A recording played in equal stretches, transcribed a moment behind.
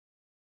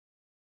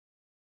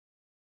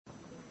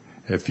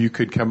if you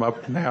could come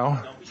up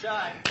now. Don't be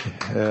shy.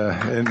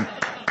 And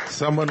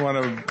someone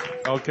want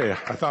to, okay,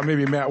 I thought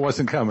maybe Matt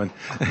wasn't coming.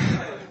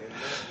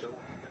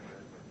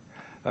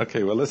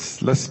 Okay, well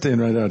let's stand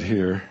right out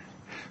here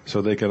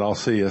so they can all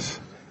see us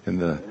in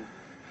the,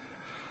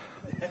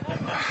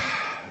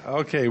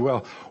 okay,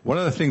 well, one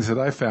of the things that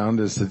I found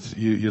is that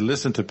you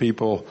listen to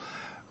people,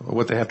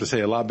 what they have to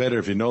say a lot better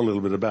if you know a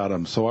little bit about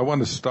them. So I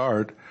want to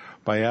start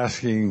by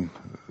asking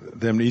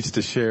them each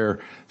to share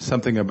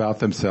something about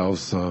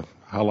themselves,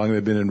 how long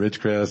they've been in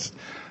Ridgecrest,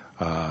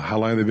 how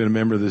long they've been a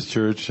member of this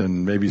church,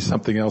 and maybe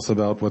something else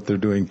about what they're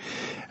doing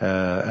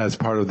as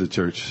part of the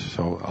church.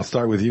 So I'll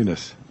start with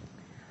Eunice.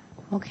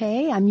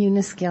 Okay, I'm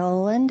Eunice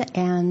Gilliland,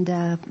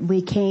 and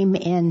we came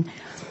in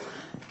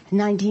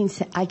I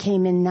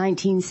came in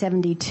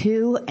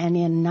 1972, and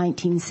in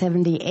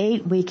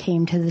 1978 we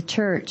came to the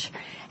church.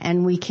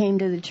 And we came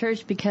to the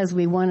church because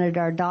we wanted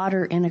our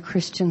daughter in a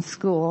Christian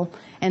school,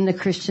 and the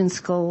Christian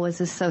school was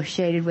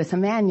associated with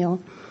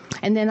Emmanuel.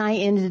 And then I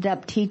ended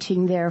up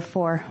teaching there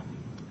for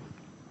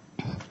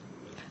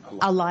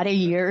a lot of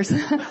years.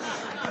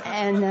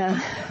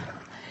 and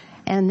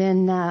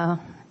then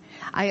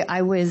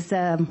I was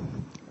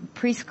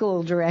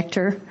preschool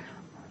director,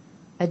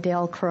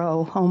 Adele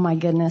Crow. Oh my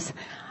goodness.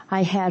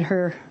 I had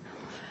her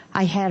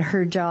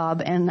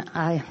job, and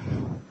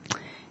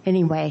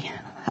anyway,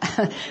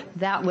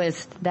 that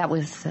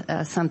was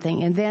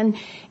something. And then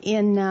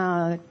in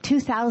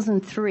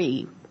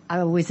 2003,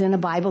 I was in a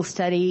Bible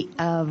study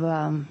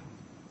of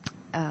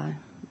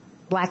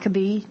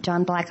Blackaby,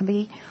 John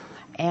Blackaby,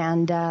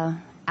 and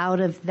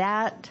out of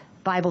that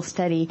Bible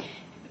study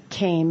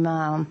came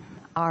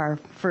our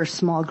first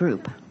small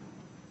group.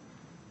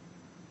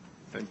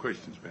 Same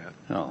questions, Matt.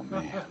 Oh,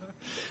 man.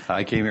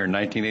 I came here in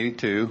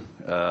 1982.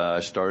 I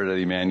started at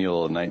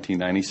Emmanuel in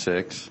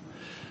 1996.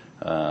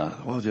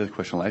 What was the other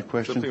question? Life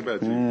question? Something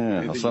about you.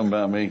 Yeah, something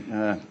about me.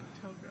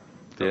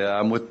 Yeah,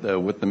 I'm with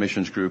the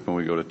missions group, and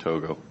we go to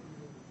Togo.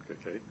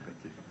 Okay, thank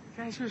you.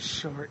 Guys, you're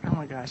short. Oh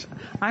my gosh.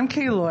 I'm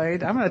Kay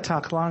Lloyd. I'm going to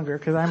talk longer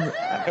because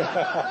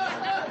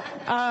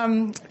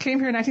came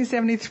here in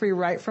 1973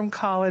 right from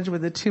college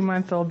with a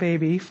 2-month-old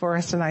baby.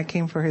 Forrest and I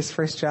came for his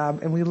first job,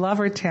 and we love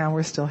our town.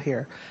 We're still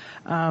here.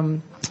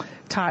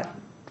 Taught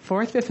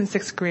 4th, 5th, and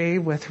 6th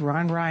grade with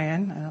Ron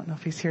Ryan. I don't know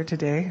if he's here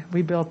today.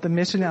 We built the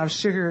mission out of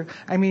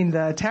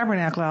the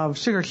tabernacle out of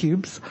sugar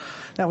cubes.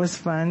 That was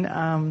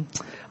fun.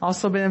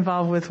 Also been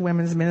involved with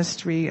women's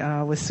ministry,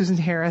 with Susan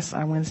Harris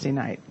on Wednesday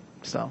night.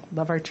 So,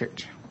 love our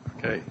church.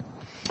 Okay.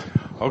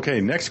 Okay,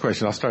 next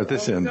question. I'll start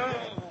this in.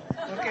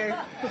 Okay.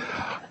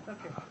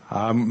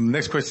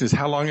 Next question is,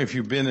 how long have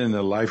you been in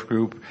a life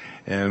group,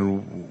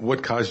 and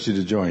what caused you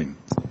to join?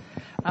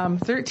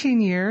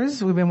 13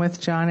 years. We've been with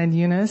John and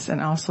Eunice,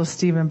 and also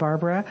Steve and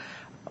Barbara.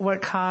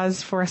 What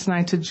caused Forrest and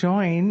I to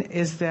join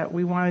is that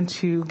we wanted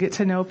to get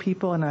to know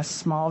people in a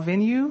small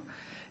venue.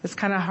 It's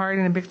kind of hard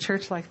in a big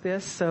church like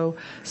this, so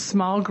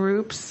small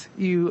groups,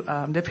 you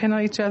depend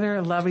on each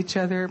other, love each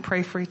other,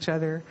 pray for each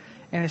other,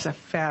 and it's a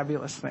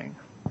fabulous thing.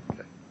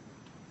 Okay.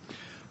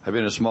 I've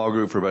been in a small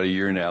group for about a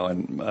year now,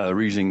 and the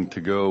reason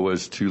to go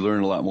was to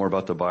learn a lot more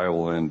about the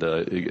Bible and,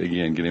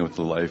 again, get in with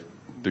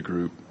the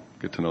group,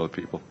 get to know the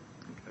people.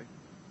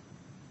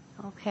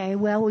 Okay,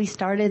 well, we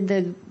started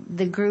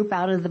the group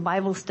out of the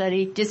Bible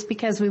study just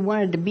because we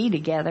wanted to be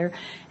together,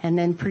 and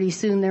then pretty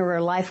soon there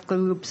were life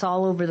groups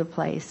all over the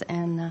place,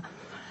 and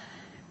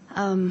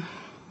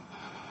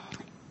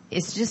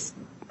it's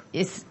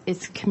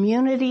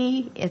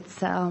community.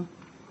 It's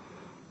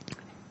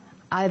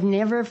I've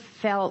never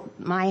felt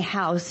my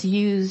house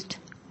used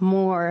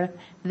more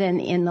than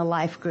in the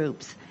life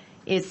groups.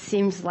 It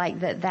seems like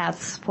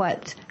that's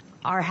what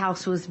our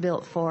house was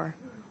built for,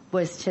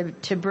 was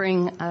to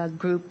bring a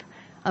group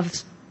of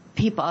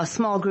people, a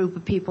small group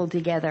of people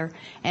together,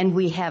 and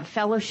we have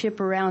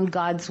fellowship around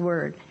God's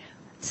Word.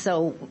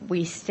 So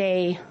we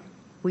stay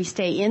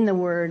in the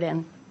Word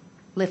and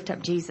lift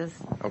up Jesus.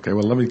 Okay,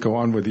 well, let me go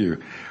on with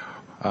you.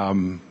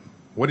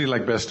 What do you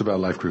like best about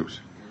life groups?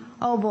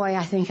 Oh boy,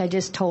 I think I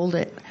just told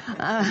it.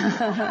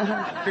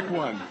 Pick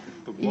one.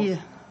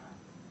 Yeah.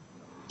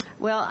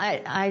 Well,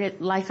 I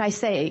like I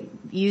say,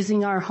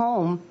 using our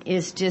home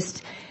is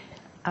just,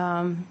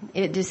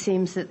 it just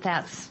seems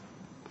that's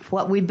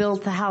what we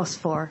built the house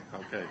for.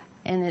 Okay.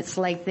 And it's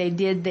like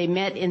they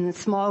met in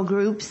small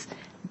groups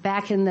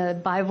back in the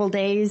Bible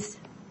days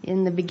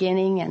in the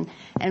beginning,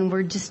 and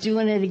we're just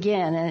doing it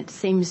again, and it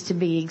seems to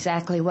be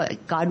exactly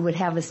what God would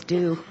have us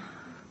do.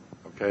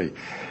 Okay.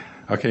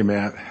 Okay,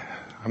 Matt,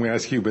 I'm going to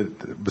ask you,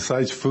 but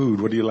besides food,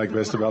 what do you like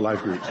best about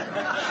life groups?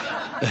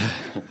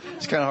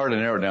 It's kind of hard to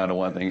narrow it down to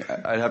one thing.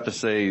 I'd have to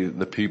say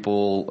the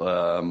people,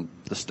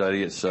 the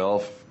study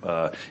itself,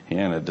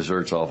 and the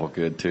dessert's awful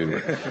good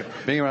too.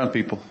 Being around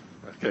people.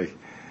 Okay.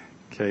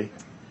 Okay.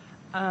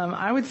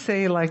 I would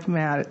say, like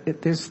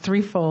Matt, there's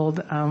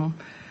threefold.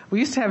 We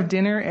used to have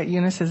dinner at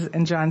Eunice's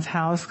and John's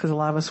house because a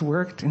lot of us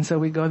worked, and so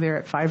we go there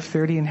at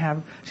 5:30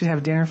 and she'd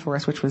have dinner for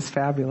us, which was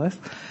fabulous.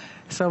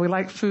 So we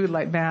like food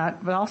like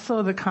Matt, but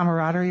also the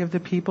camaraderie of the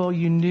people.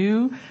 You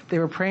knew they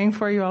were praying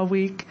for you all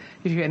week.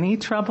 If you had any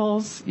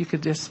troubles, you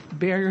could just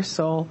bare your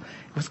soul.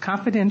 It was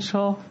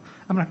confidential.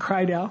 I'm going to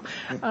cry now.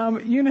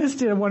 Eunice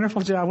did a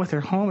wonderful job with her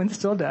home and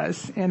still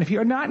does. And if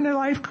you're not in a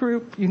life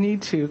group, you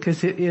need to,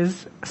 because it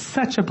is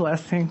such a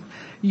blessing.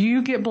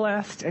 You get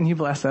blessed and you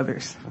bless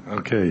others.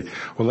 Okay.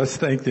 Well, let's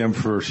thank them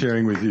for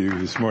sharing with you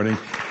this morning.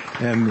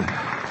 And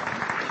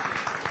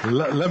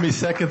let me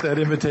second that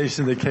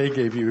invitation that Kay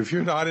gave you. If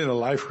you're not in a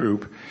life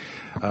group,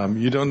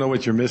 you don't know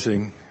what you're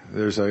missing.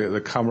 There's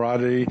the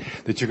camaraderie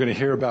that you're going to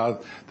hear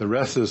about the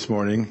rest of this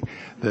morning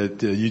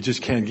that you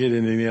just can't get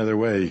in any other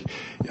way.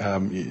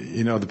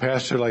 The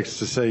pastor likes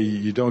to say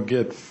you don't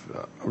get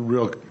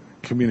real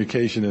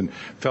communication and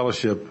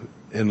fellowship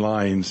in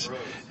lines.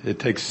 It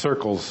takes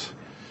circles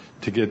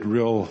to get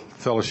real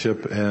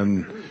fellowship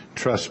and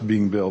trust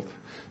being built.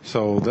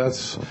 So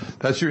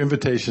that's your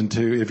invitation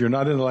to, if you're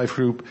not in a life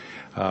group,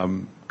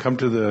 come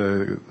to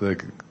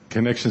the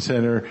Connection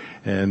Center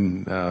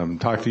and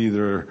talk to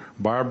either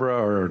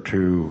Barbara or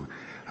to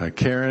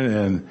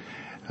Karen,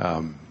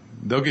 and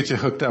they'll get you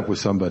hooked up with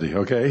somebody,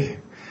 okay?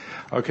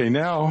 Okay,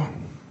 now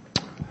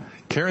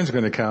Karen's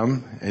going to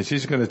come, and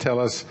she's going to tell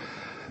us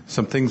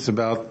some things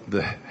about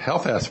the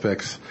health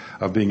aspects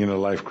of being in a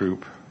life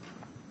group.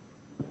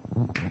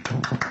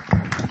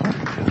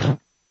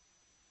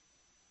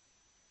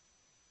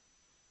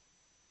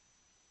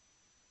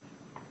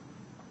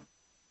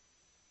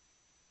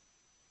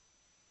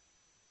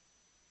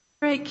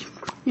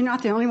 You're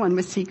not the only one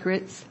with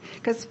secrets,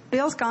 because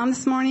Bill's gone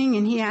this morning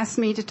and he asked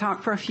me to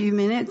talk for a few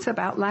minutes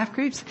about life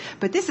groups,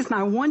 but this is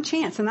my one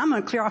chance and I'm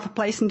going to clear off a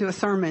place and do a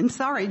sermon.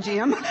 Sorry,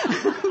 Jim.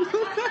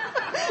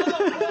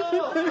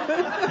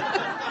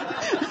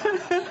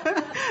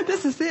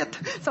 This is it.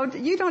 So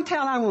you don't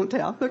tell, I won't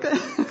tell. Okay.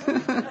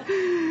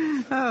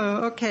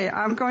 Oh, okay.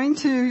 I'm going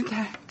to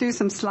do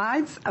some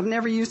slides. I've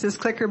never used this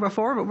clicker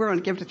before, but we're going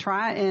to give it a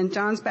try. And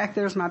John's back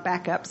there as my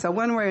backup. So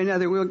one way or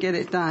another, we'll get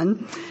it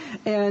done.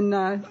 And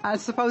I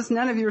suppose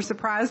none of you are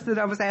surprised that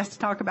I was asked to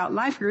talk about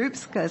life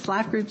groups, because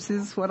life groups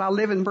is what I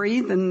live and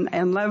breathe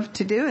and love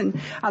to do. And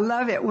I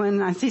love it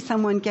when I see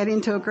someone get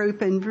into a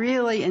group and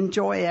really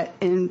enjoy it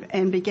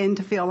and begin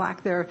to feel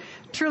like they're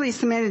truly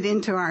cemented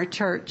into our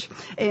church.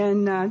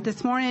 And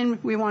this morning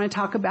we want to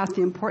talk about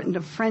the importance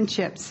of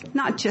friendships,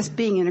 not just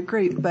being in a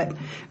group, but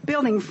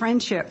building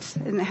friendships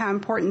and how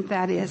important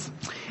that is.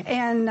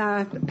 And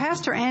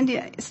Pastor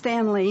Andy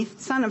Stanley,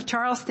 son of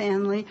Charles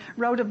Stanley,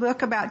 wrote a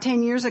book about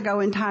 10 years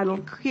ago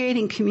entitled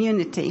Creating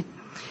Community.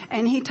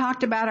 And he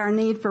talked about our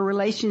need for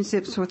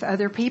relationships with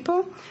other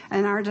people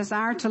and our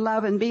desire to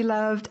love and be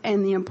loved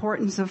and the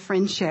importance of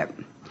friendship.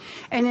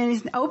 And in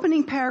his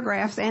opening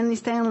paragraphs, Andy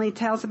Stanley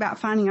tells about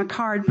finding a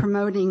card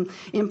promoting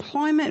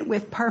employment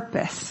with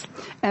purpose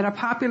at a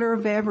popular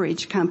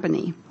beverage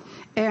company.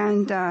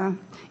 And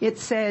it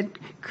said,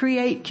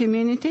 create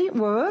community.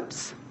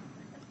 Whoops.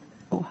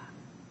 Oh,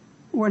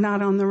 we're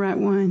not on the right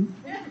one.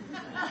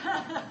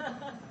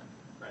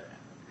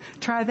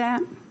 Try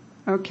that?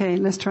 Okay,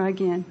 let's try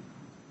again.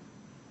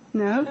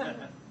 No?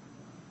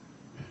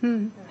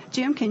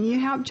 Jim, can you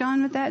help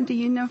John with that? Do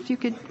you know if you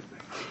could?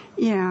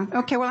 Yeah.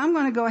 Okay, well, I'm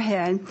going to go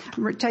ahead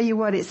and tell you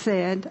what it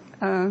said.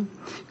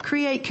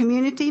 Create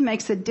community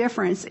makes a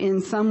difference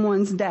in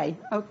someone's day.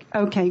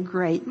 Okay,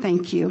 great.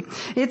 Thank you.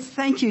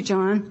 Thank you,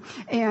 John.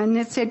 And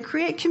it said,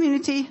 create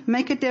community,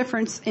 make a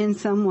difference in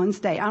someone's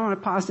day. I want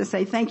to pause to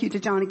say thank you to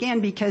John again,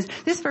 because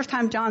this is the first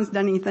time John's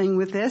done anything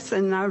with this,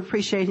 and I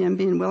appreciate him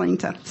being willing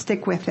to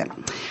stick with it.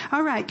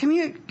 All right.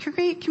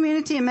 Create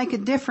community and make a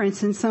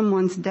difference in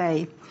someone's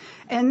day.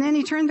 And then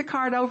he turned the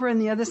card over, and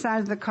the other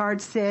side of the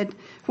card said,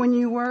 when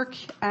you work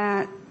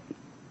at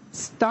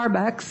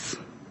Starbucks,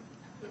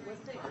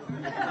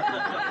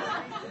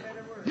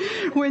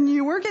 when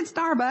you work at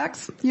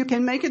Starbucks, you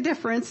can make a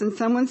difference in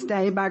someone's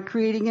day by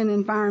creating an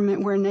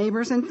environment where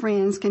neighbors and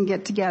friends can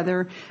get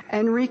together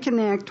and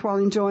reconnect while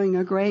enjoying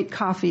a great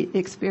coffee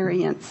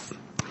experience.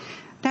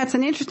 That's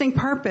an interesting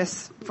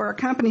purpose for a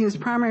company whose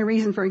primary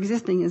reason for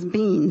existing is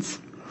beans.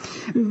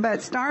 But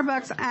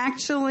Starbucks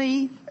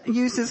actually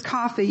uses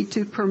coffee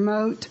to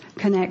promote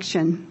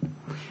connection.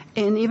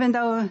 And even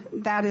though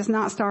that is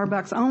not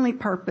Starbucks' only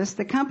purpose,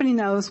 the company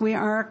knows we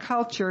are a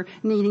culture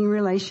needing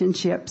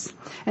relationships.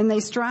 And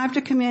they strive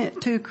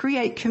to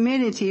create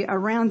community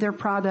around their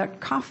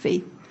product,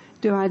 coffee.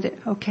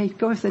 Okay,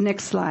 go with the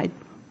next slide.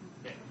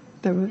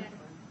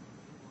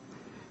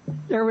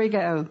 There we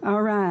go.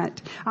 All right.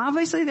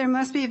 Obviously, there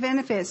must be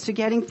benefits to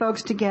getting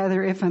folks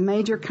together if a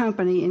major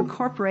company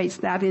incorporates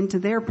that into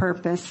their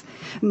purpose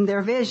and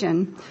their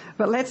vision.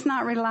 But let's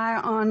not rely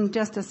on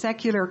just a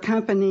secular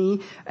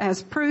company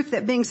as proof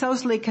that being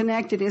socially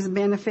connected is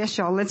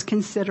beneficial. Let's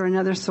consider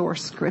another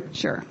source,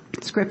 Scripture.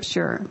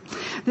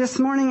 This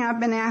morning, I've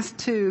been asked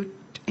to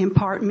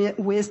impart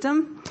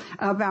wisdom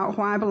about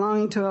why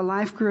belonging to a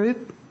life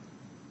group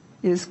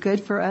is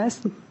good for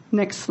us.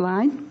 Next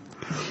slide.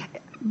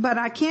 But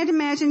I can't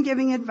imagine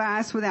giving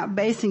advice without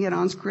basing it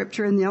on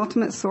Scripture and the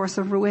ultimate source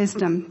of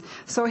wisdom.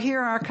 So here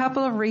are a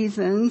couple of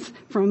reasons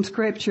from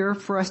Scripture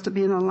for us to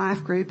be in a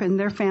life group, and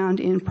they're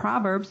found in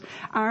Proverbs,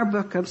 our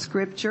book of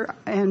Scripture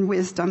and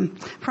wisdom.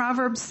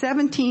 Proverbs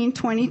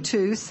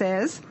 17:22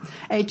 says,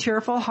 "A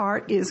cheerful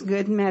heart is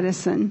good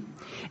medicine."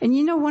 And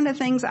you know, one of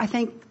the things I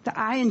think that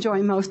I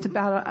enjoy most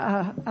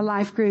about a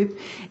life group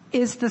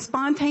is the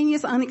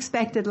spontaneous,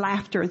 unexpected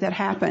laughter that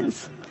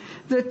happens.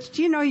 That,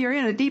 you know, you're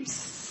in a deep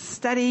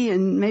study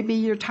and maybe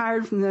you're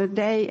tired from the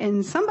day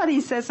and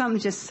somebody says something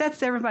that just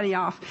sets everybody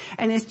off,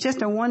 and it's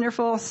just a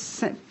wonderful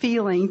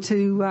feeling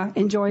to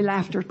enjoy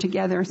laughter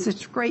together. It's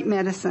such great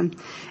medicine.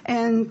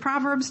 And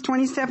Proverbs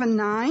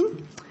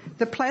 27:9,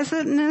 "The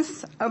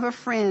pleasantness of a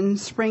friend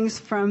springs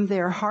from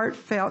their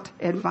heartfelt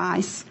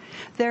advice."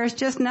 There's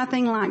just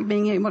nothing like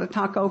being able to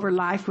talk over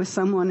life with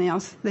someone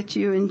else that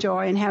you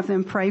enjoy and have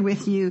them pray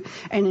with you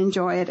and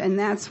enjoy it. And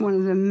that's one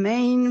of the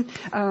main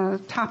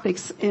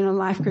topics in a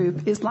life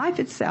group is life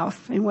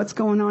itself and what's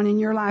going on in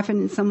your life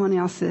and in someone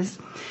else's.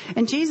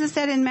 And Jesus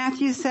said in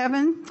Matthew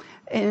 7,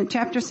 in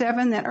chapter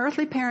 7, that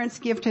earthly parents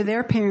give to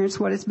their parents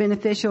what is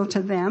beneficial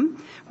to them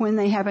when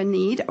they have a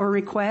need or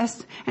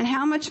request, and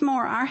how much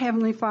more our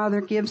Heavenly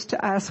Father gives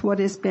to us what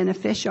is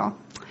beneficial.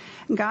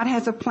 God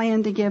has a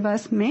plan to give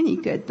us many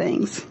good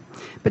things.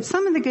 But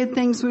some of the good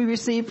things we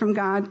receive from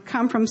God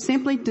come from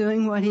simply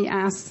doing what He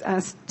asks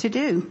us to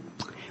do,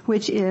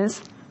 which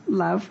is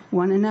love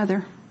one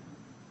another.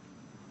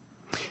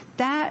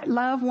 That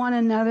love one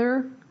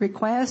another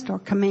request or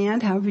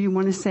command, however you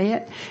want to say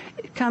it,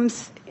 it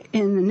comes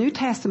in the New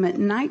Testament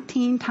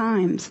 19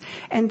 times.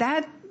 And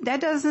that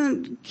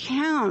doesn't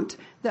count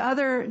the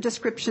other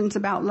descriptions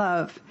about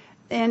love.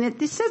 And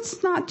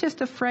it's not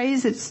just a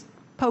phrase, it's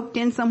poked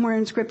in somewhere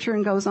in Scripture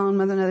and goes on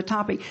with another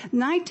topic.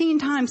 19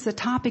 times the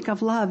topic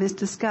of love is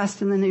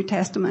discussed in the New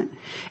Testament.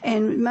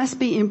 And it must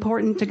be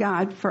important to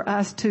God for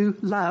us to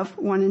love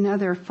one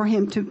another, for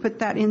Him to put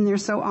that in there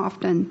so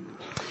often.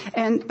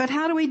 But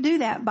how do we do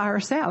that by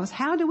ourselves?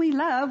 How do we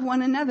love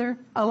one another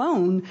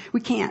alone? We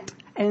can't.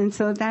 And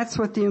so that's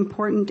what the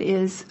important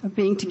is of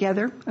being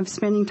together, of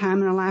spending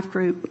time in a life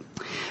group.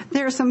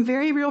 There are some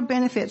very real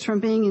benefits from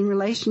being in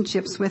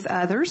relationships with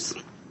others.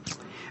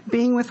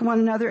 Being with one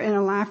another in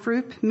a life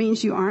group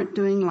means you aren't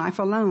doing life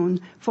alone.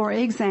 For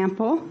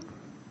example,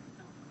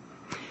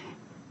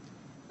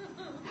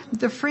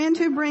 the friend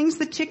who brings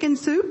the chicken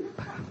soup,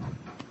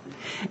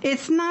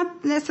 it's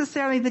not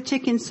necessarily the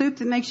chicken soup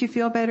that makes you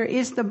feel better,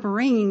 it's the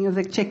bringing of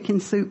the chicken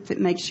soup that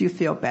makes you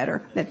feel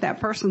better, that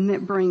person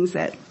that brings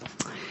it.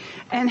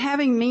 And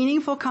having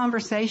meaningful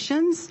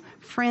conversations,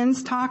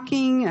 friends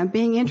talking,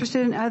 being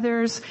interested in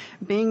others,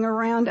 being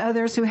around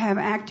others who have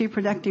active,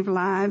 productive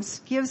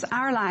lives gives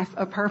our life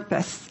a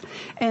purpose.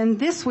 And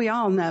this we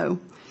all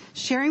know.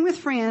 Sharing with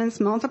friends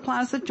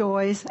multiplies the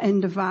joys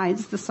and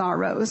divides the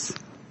sorrows.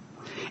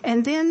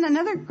 And then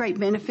another great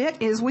benefit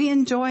is we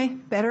enjoy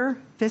better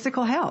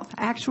physical health,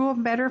 actual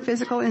better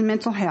physical and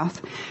mental health.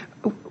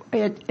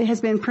 It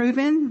has been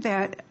proven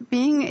that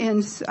being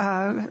in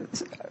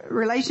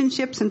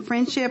relationships and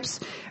friendships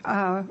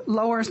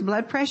lowers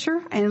blood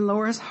pressure and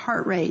lowers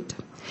heart rate.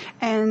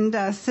 And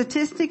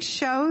statistics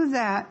show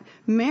that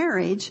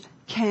marriage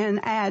can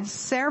add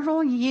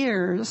several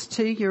years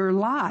to your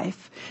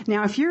life.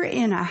 Now, if you're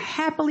in a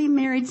happily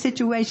married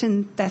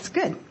situation, that's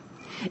good.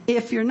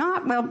 If you're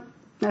not, well,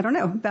 I don't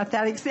know about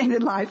that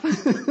extended life.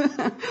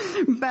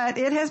 But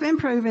it has been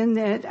proven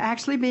that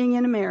actually being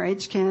in a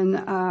marriage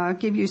can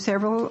give you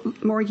several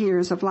more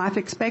years of life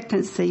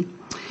expectancy.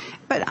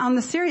 But on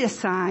the serious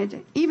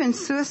side, even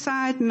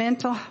suicide,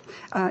 mental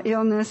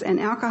illness, and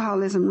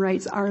alcoholism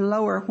rates are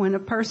lower when a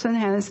person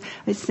has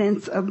a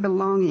sense of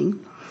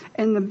belonging.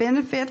 And the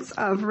benefits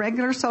of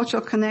regular social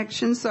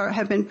connections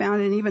have been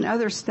found in even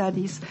other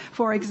studies.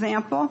 For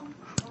example,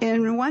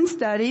 in one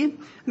study,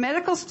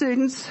 medical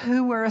students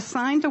who were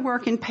assigned to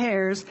work in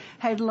pairs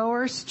had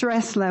lower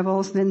stress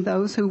levels than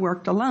those who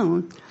worked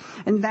alone.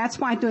 And that's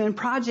why doing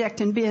project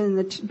and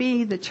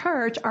be the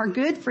church are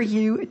good for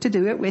you to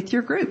do it with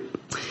your group.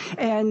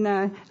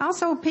 And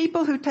also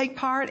people who take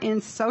part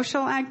in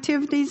social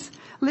activities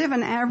live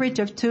an average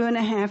of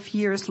 2.5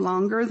 years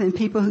longer than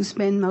people who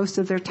spend most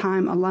of their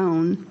time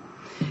alone.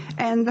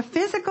 And the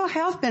physical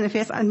health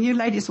benefits, and you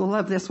ladies will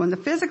love this one, the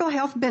physical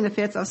health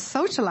benefits of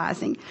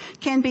socializing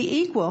can be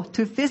equal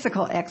to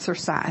physical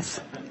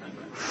exercise.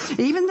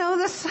 Even though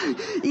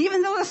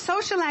the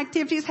social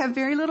activities have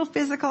very little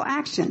physical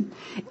action,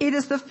 it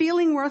is the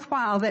feeling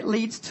worthwhile that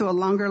leads to a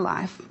longer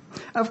life.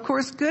 Of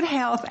course, good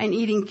health and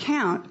eating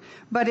count,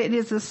 but it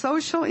is the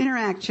social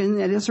interaction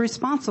that is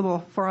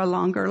responsible for a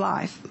longer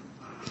life.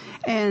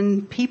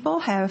 And people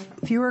have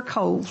fewer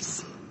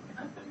colds.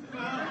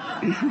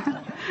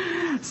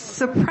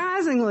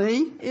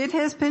 Surprisingly, it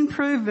has been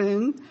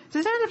proven.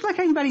 Does that look like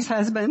anybody's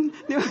husband?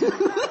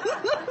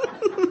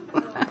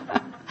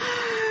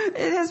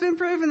 It has been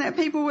proven that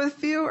people with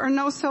few or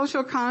no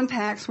social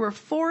contacts were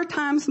 4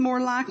 times more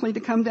likely to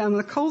come down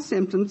with cold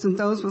symptoms than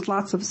those with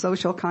lots of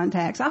social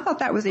contacts. I thought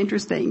that was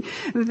interesting,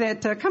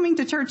 that coming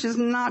to church is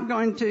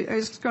going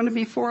to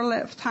be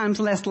 4 times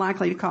less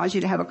likely to cause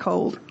you to have a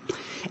cold.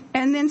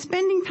 And then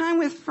spending time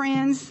with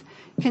friends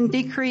can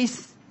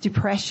decrease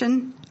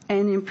depression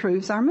and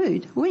improves our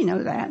mood. We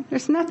know that.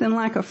 There's nothing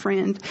like a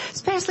friend,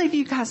 especially if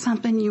you've got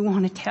something you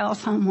want to tell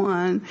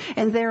someone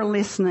and they're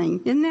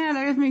listening. Isn't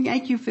that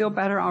make you feel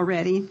better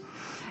already?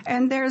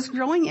 And there's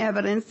growing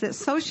evidence that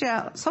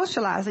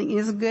socializing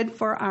is good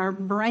for our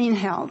brain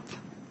health,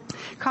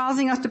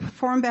 causing us to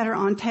perform better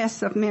on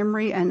tests of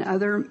memory and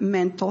other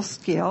mental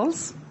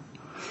skills.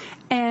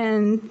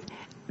 And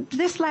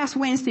this last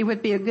Wednesday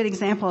would be a good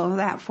example of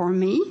that for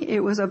me. It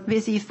was a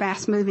busy,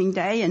 fast-moving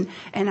day, and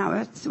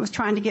I was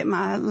trying to get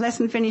my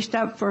lesson finished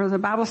up for the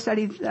Bible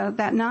study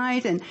that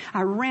night, and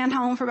I ran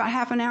home for about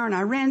half an hour, and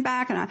I ran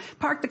back, and I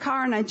parked the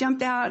car, and I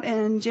jumped out,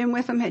 and Jim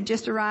Witham had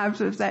just arrived.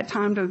 It was that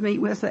time to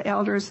meet with the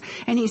elders,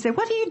 and he said,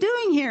 "What are you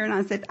doing here?" And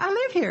I said, "I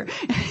live here."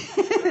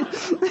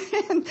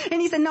 And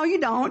he said, "No,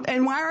 you don't.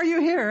 And why are you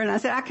here?" And I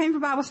said, "I came for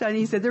Bible study." And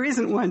he said, "There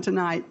isn't one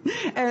tonight."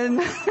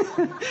 And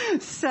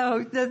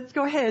so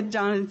go ahead,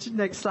 John.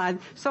 Next slide.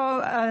 So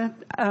I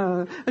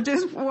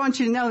just want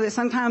you to know that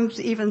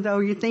sometimes, even though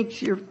you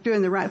think you're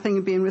doing the right thing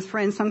of being with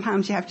friends,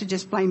 sometimes you have to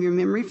just blame your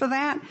memory for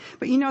that.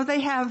 But they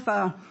have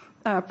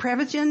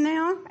Prevagen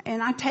now,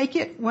 and I take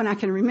it when I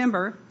can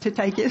remember to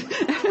take it.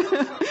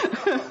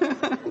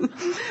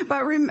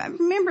 But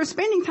remember,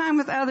 spending time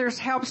with others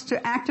helps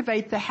to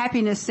activate the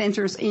happiness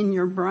centers in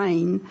your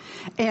brain.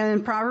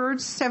 And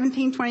Proverbs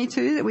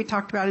 17:22 that we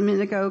talked about a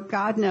minute ago,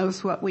 God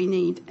knows what we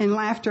need. And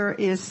laughter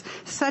is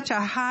such a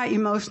high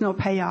emotional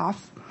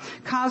payoff,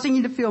 causing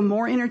you to feel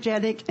more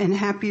energetic and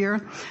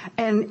happier.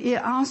 And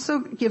it also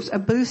gives a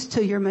boost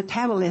to your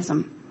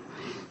metabolism.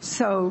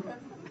 So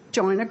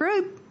join a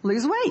group.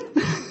 Lose weight.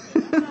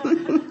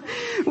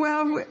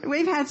 Well,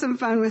 we've had some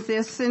fun with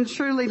this, and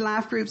truly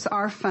life groups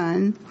are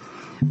fun.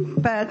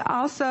 But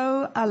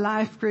also a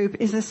life group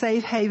is a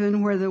safe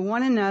haven where the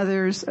one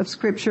another's of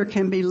Scripture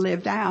can be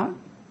lived out.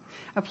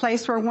 A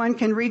place where one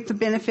can reap the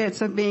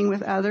benefits of being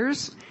with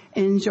others,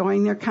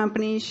 enjoying their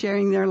company,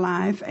 sharing their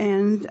life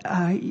and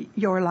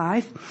your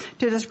life.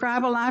 To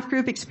describe a life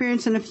group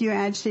experience in a few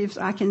adjectives,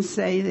 I can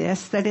say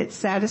this, that it's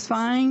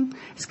satisfying,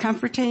 it's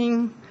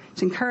comforting,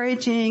 it's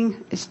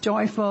encouraging, it's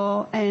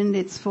joyful, and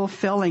it's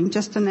fulfilling,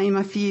 just to name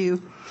a few.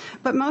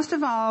 But most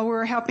of all,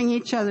 we're helping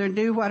each other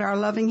do what our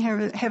loving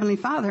Heavenly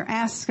Father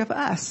asks of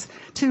us,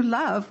 to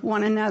love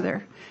one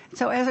another.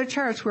 So as a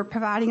church, we're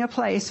providing a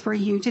place for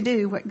you to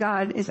do what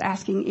God is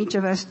asking each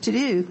of us to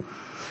do.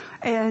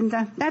 And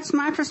that's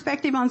my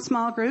perspective on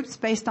small groups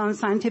based on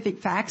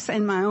scientific facts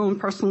and my own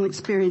personal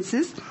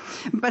experiences.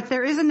 But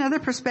there is another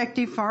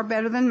perspective far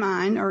better than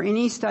mine or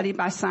any study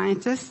by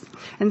scientists,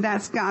 and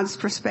that's God's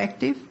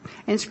perspective.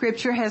 And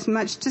Scripture has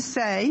much to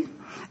say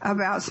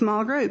about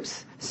small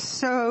groups.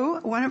 So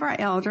one of our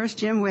elders,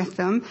 Jim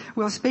Witham,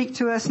 will speak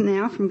to us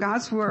now from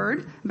God's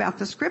Word about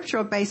the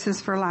scriptural basis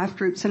for life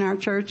groups in our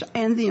church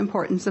and the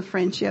importance of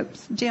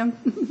friendships. Jim?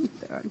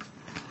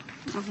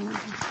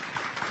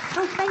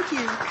 Oh, thank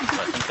you.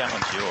 I think that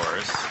one's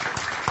yours.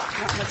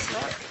 Let's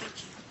start.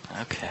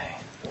 Okay.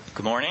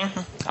 Good morning.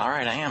 All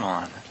right, I am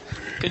on.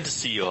 Good to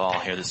see you all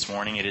here this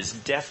morning. It is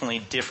definitely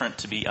different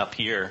to be up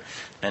here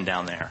than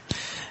down there.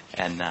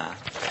 And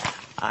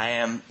I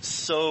am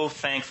so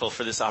thankful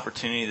for this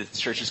opportunity that the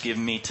church has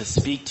given me to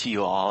speak to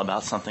you all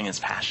about something that's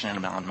passionate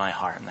about in my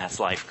heart, and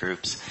that's life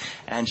groups.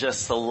 And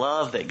just the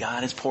love that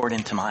God has poured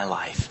into my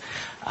life.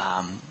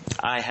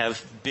 I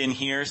have been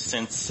here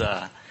since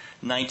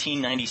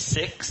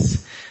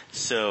 1996,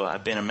 so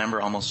I've been a member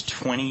almost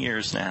 20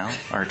 years now,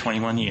 or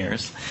 21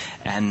 years,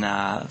 and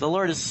the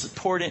Lord has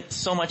poured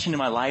so much into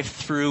my life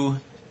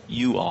through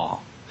you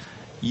all.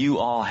 You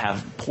all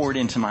have poured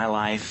into my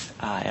life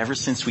ever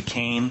since we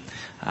came.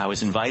 I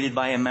was invited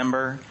by a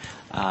member.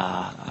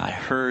 I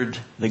heard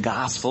the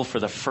gospel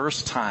for the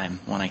first time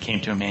when I came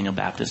to Emmanuel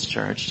Baptist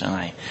Church, and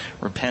I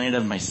repented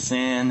of my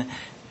sin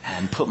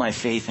and put my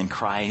faith in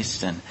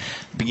Christ and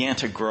began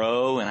to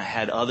grow, and I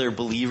had other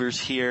believers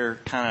here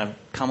kind of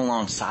come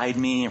alongside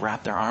me,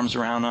 wrap their arms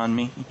around on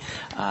me,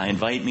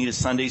 invite me to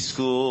Sunday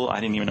school.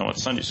 I didn't even know what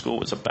Sunday school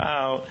was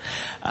about.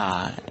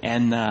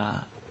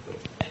 And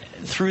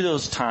through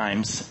those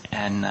times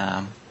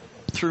and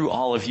through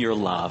all of your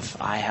love,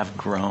 I have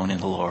grown in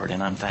the Lord,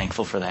 and I'm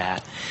thankful for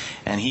that.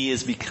 And He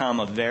has become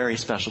a very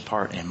special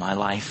part in my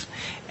life.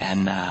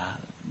 And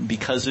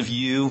because of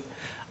you,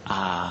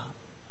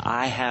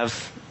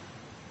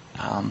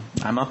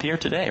 I'm up here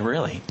today,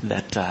 really,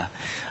 that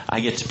I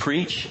get to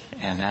preach,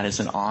 and that is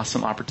an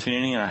awesome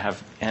opportunity, and I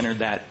have entered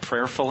that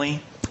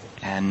prayerfully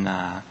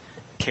and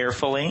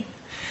carefully.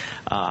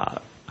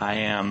 I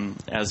am,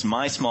 as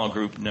my small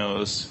group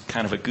knows,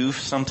 kind of a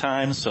goof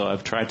sometimes, so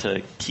I've tried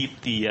to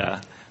keep the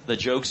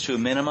jokes to a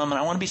minimum, and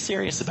I want to be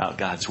serious about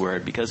God's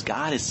Word, because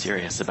God is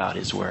serious about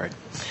His Word.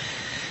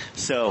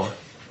 So,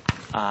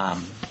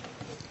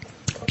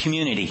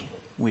 Community.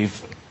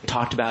 We've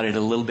talked about it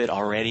a little bit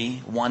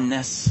already.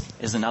 Oneness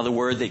is another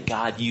word that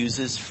God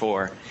uses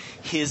for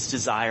His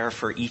desire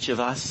for each of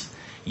us.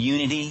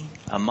 Unity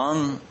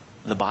among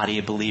the body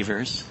of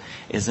believers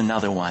is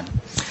another one.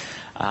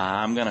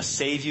 I'm going to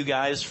save you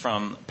guys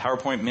from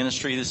PowerPoint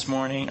ministry this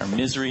morning, or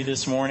misery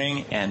this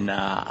morning, and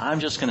I'm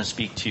just going to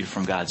speak to you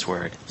from God's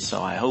Word.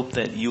 So I hope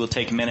that you will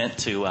take a minute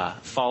to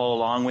follow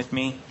along with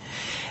me,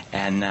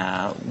 and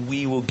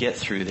we will get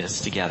through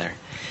this together.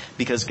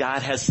 Because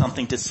God has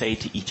something to say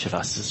to each of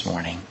us this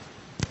morning.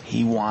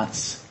 He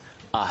wants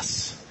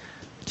us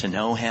to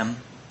know Him,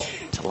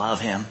 to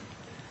love Him,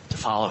 to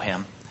follow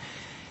Him,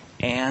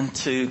 and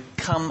to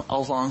come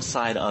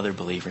alongside other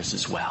believers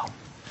as well.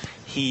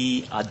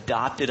 He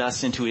adopted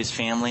us into His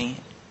family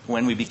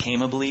when we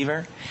became a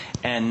believer,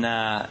 and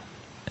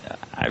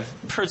I've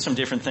heard some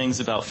different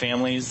things about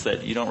families,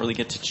 that you don't really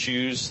get to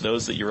choose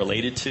those that you're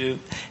related to,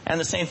 and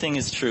the same thing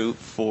is true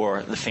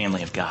for the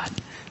family of God.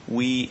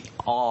 We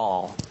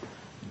all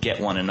get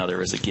one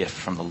another as a gift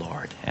from the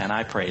Lord, and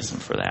I praise Him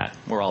for that.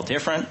 We're all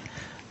different,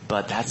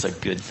 but that's a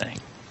good thing.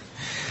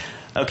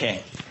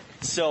 Okay,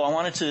 so I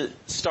wanted to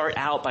start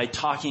out by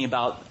talking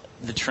about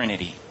the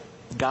Trinity.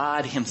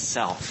 God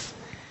Himself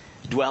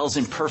dwells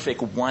in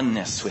perfect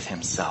oneness with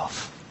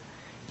Himself.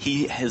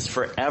 He has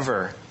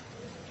forever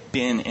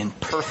been in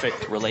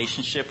perfect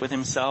relationship with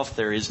Himself.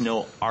 There is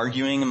no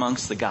arguing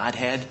amongst the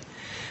Godhead.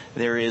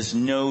 There is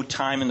no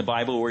time in the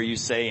Bible where you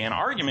say an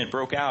argument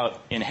broke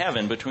out in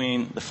heaven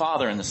between the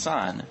Father and the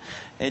Son.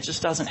 It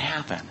just doesn't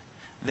happen.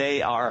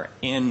 They are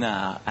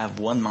have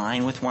one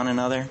mind with one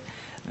another.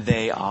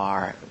 They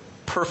are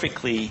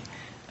perfectly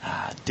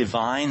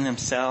divine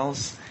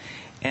themselves,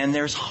 and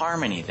there's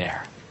harmony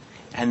there.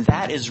 And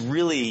that is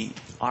really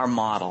our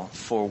model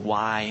for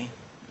why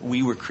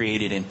we were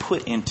created and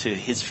put into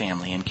His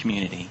family and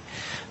community,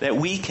 that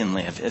we can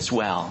live as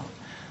well,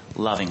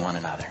 loving one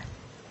another.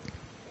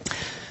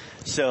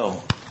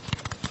 So,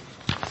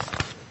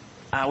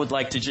 I would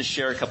like to just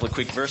share a couple of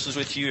quick verses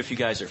with you. If you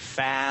guys are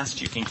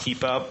fast, you can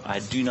keep up. I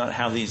do not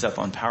have these up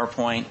on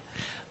PowerPoint.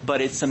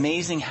 But it's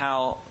amazing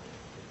how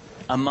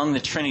among the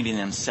Trinity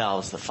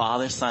themselves, the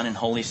Father, Son, and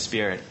Holy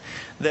Spirit,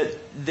 that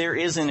there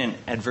isn't an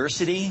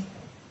adversity,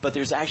 but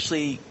there's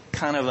actually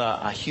kind of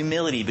a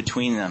humility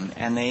between them,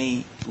 and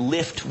they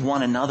lift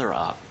one another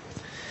up.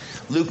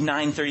 Luke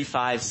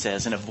 9:35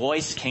 says, "And a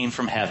voice came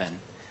from heaven.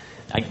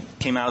 I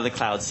came out of the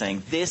cloud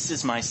saying, 'This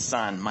is my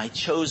Son, my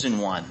chosen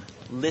one.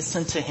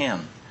 Listen to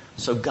Him.'"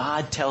 So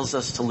God tells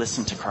us to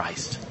listen to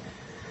Christ.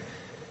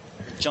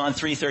 John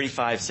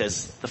 3:35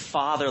 says, "The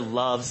Father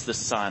loves the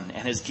Son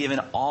and has given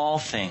all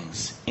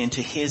things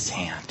into His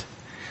hand."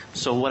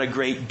 So what a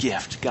great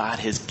gift God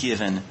has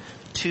given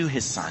to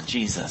His Son,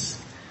 Jesus.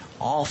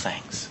 All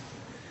things.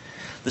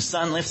 The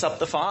Son lifts up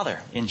the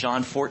Father in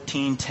John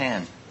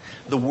 14:10.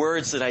 "The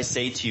words that I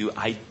say to you,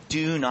 I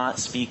do not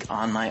speak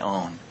on my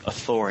own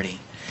authority,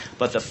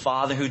 but the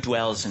Father who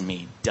dwells in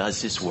me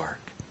does His work."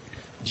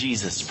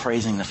 Jesus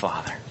praising the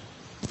Father.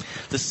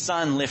 The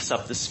Son lifts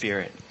up the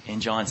Spirit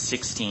in John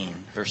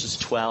 16, verses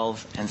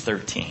 12 and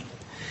 13.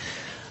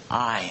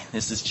 "I,"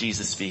 this is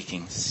Jesus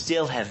speaking,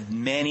 "still have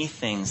many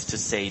things to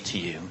say to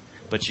you,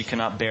 but you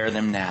cannot bear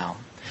them now.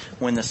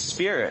 When the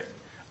Spirit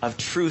of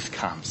truth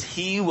comes,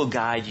 He will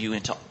guide you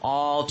into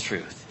all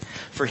truth.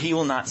 For He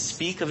will not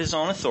speak of His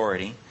own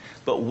authority,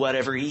 but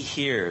whatever He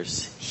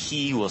hears,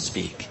 He will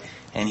speak.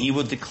 And He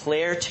will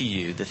declare to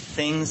you the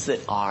things that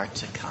are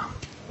to come."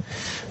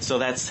 So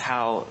that's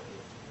how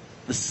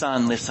the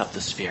Son lifts up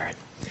the Spirit.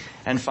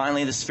 And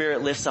finally, the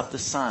Spirit lifts up the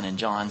Son in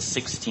John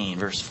 16,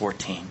 verse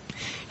 14.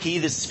 "He,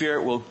 the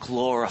Spirit, will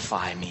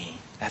glorify me."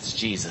 That's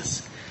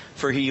Jesus.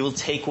 "For He will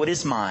take what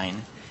is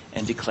mine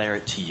and declare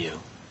it to you."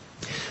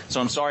 So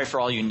I'm sorry for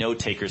all you note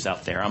takers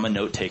out there. I'm a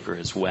note taker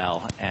as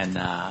well. And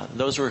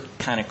those were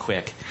kind of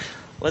quick.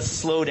 Let's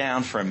slow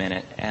down for a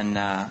minute and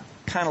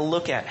kind of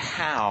look at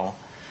how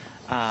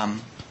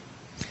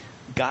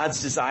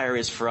God's desire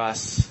is for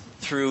us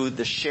through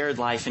the shared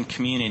life and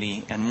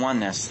community and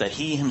oneness that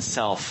He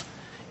Himself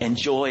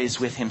enjoys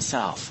with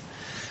Himself.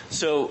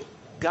 So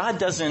God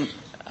doesn't,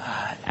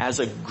 as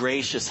a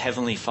gracious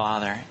Heavenly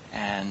Father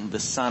and the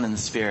Son and the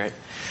Spirit,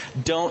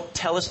 don't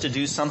tell us to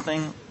do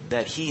something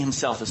that He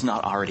Himself is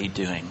not already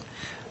doing.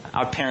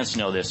 Our parents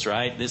know this,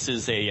 right? This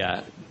is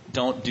a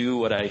don't do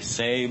what I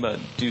say, but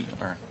do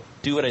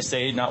what I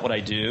say, not what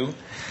I do.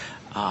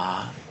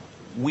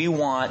 We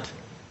want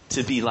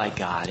to be like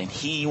God, and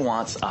He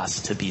wants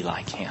us to be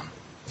like Him.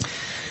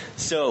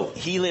 So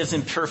He lives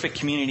in perfect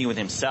community with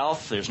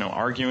Himself. There's no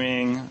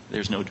arguing.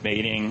 There's no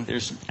debating.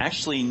 There's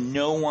actually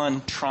no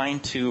one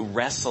trying to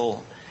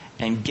wrestle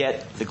and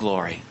get the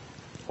glory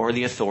or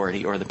the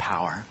authority or the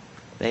power.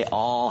 They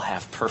all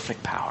have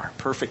perfect power,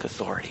 perfect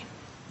authority.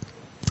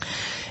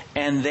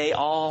 And they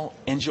all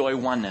enjoy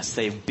oneness.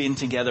 They've been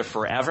together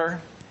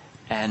forever,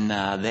 and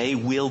they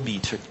will be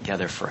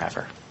together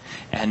forever.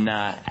 And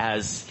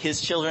as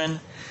His children,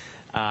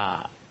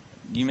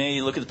 you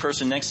may look at the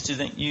person next to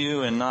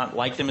you and not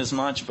like them as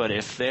much, but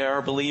if they're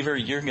a believer,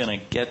 you're going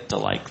to get to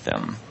like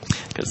them.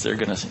 because you're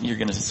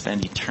going to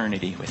spend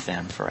eternity with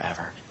them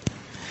forever.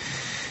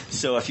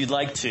 So if you'd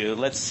like to,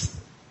 let's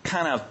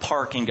kind of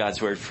park in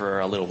God's Word for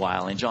a little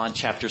while in John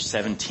chapter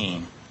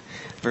 17,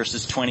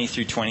 verses 20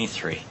 through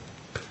 23.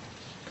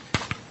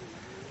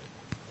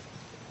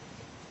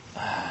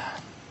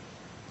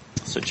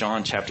 So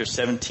John chapter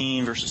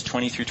 17, verses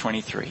 20 through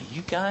 23.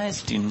 You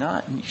guys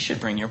you should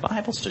bring your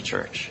Bibles to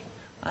church.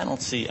 I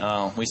don't see,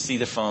 we see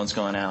the phones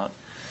going out.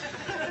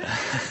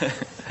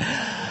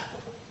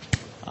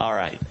 All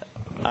right.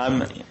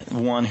 I'm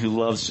one who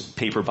loves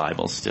paper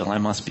Bibles still. I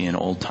must be an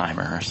old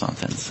timer or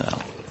something.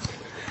 So,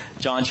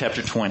 John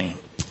chapter 20,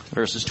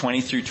 verses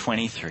 20 through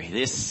 23.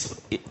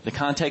 The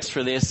context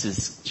for this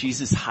is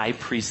Jesus' high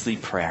priestly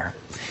prayer.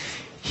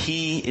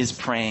 He is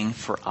praying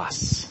for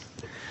us,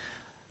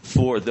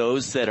 for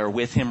those that are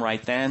with him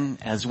right then,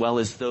 as well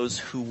as those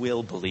who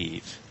will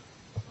believe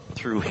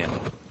through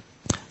him.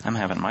 I'm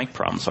having mic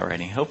problems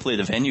already. Hopefully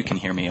the venue can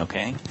hear me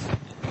okay.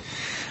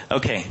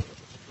 Okay.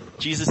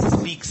 Jesus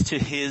speaks to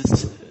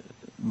his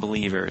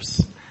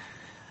believers,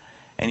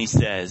 and he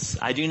says,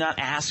 I do not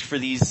ask for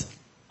these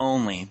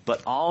only,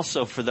 but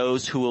also for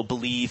those who will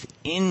believe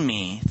in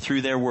me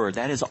through their word.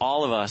 That is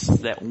all of us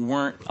that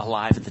weren't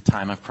alive at the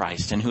time of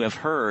Christ and who have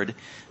heard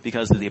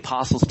because of the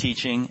apostles'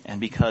 teaching and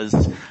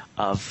because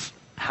of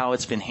how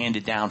it's been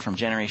handed down from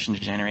generation to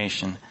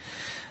generation,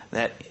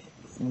 that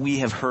we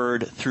have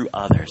heard through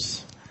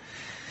others.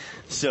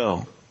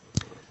 So,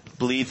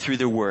 believe through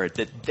the word,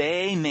 that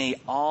they may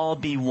all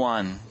be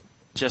one,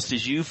 just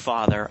as you,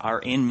 Father, are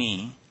in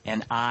me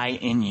and I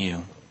in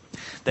you,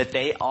 that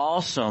they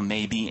also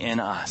may be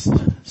in us.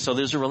 So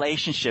there's a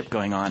relationship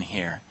going on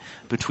here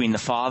between the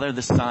Father,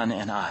 the Son,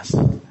 and us.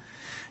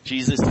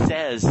 Jesus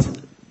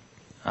says,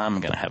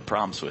 I'm going to have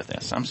problems with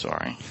this, I'm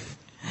sorry.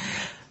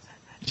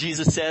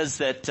 Jesus says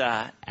that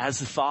as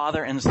the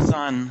Father and the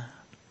Son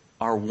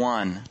are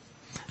one,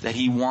 that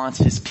he wants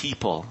his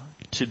people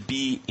to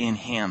be in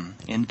him,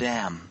 in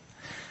them,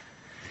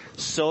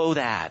 so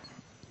that,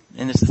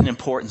 and this is an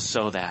important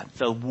so that,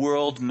 the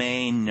world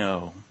may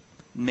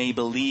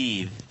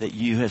believe that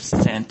you have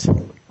sent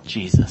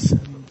Jesus.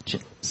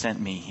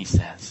 Sent me, he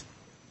says.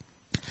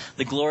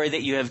 The glory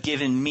that you have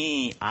given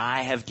me,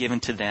 I have given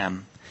to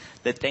them,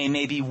 that they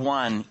may be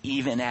one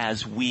even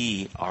as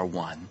we are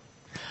one.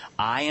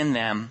 I and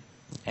them,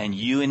 and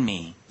you and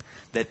me,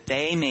 that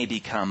they may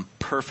become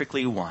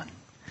perfectly one,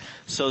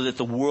 so that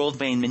the world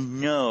may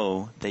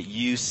know that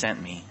you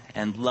sent me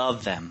and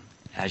love them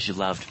as you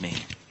loved me.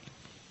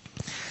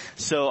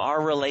 So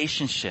our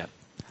relationship,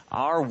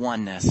 our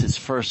oneness is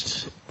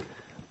first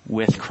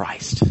with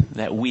Christ,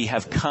 that we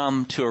have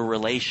come to a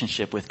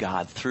relationship with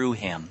God through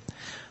him,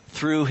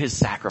 through his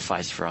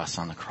sacrifice for us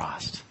on the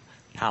cross.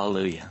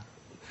 Hallelujah.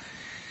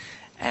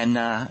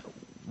 And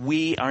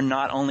we are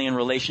not only in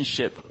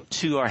relationship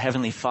to our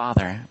Heavenly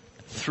Father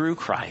through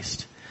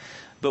Christ,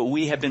 but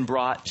we have been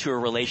brought to a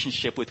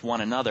relationship with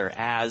one another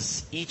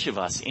as each of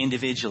us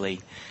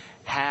individually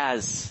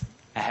has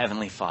a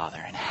Heavenly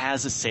Father and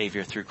has a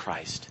Savior through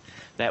Christ,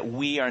 that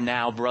we are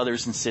now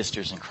brothers and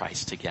sisters in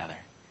Christ together.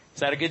 Is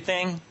that a good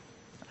thing?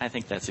 I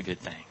think that's a good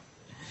thing.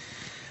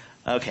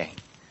 Okay.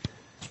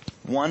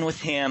 One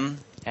with him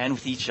and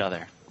with each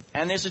other.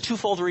 And there's a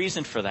twofold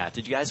reason for that.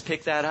 Did you guys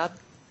pick that up?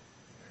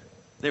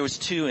 There was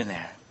two in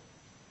there.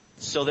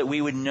 So that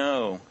we would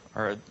know,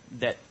 or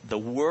that the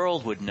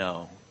world would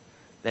know,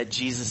 that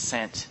Jesus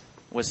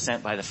was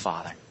sent by the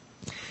Father.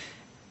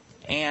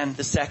 And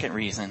the second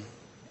reason,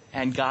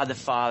 and God the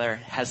Father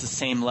has the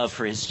same love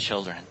for his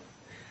children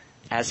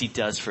as he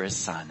does for his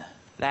Son.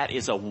 That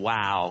is a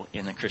wow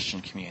in the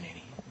Christian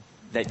community.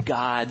 That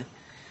God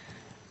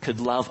could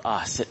love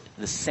us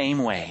the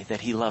same way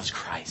that he loves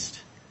Christ.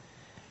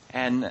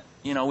 And,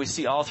 we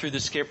see all through the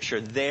scripture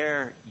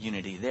their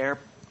unity, their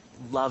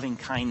loving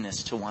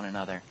kindness to one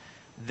another,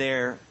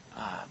 their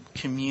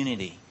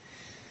community.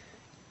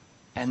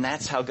 And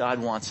that's how God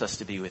wants us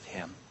to be with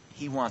him.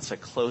 He wants a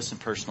close and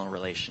personal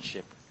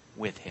relationship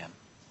with him.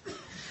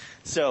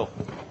 So,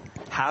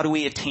 how do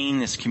we attain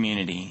this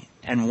community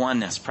and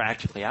oneness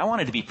practically? I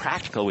wanted to be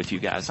practical with you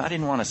guys. I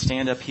didn't want to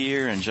stand up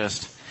here and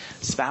just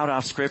spout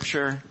off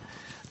scripture.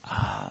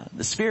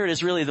 The Spirit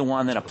is really the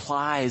one that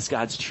applies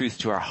God's truth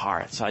to our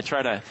hearts. So I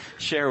try to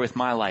share with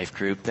my life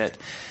group that,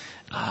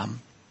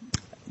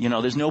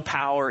 there's no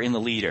power in the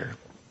leader.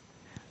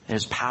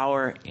 There's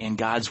power in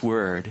God's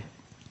Word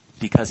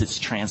because it's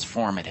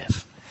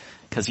transformative.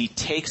 Because he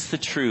takes the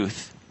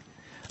truth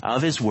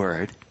of his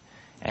Word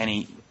and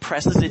he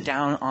presses it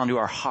down onto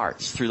our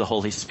hearts through the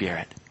Holy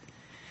Spirit.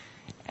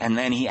 And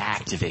then he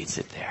activates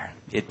it there.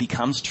 It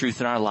becomes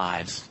truth in our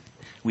lives.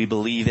 We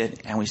believe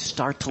it and we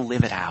start to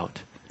live it out.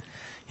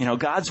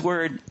 God's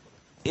Word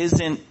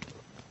isn't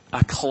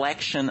a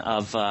collection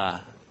of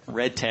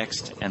red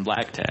text and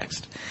black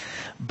text,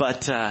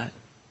 but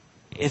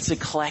it's a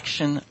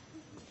collection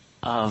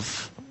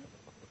of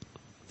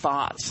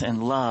thoughts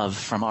and love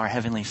from our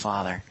Heavenly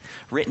Father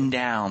written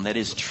down that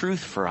is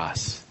truth for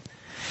us.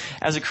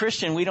 As a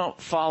Christian, we don't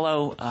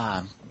follow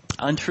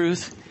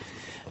untruth.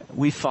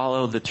 We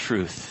follow the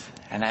truth.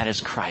 and that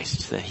is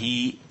Christ, that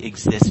he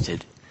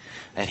existed,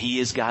 that he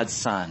is God's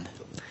son,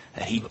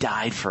 that he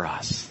died for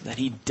us, that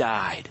he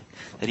died,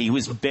 that he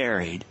was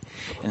buried,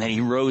 and that he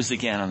rose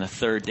again on the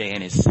third day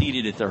and is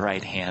seated at the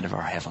right hand of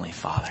our Heavenly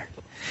Father.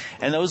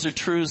 And those are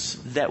truths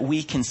that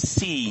we can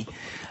see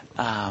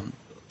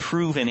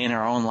proven in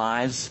our own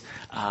lives.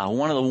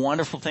 One of the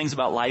wonderful things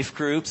about life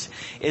groups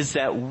is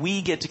that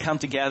we get to come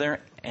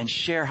together and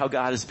share how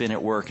God has been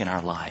at work in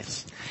our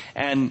lives.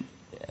 And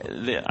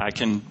I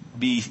can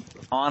be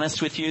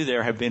honest with you,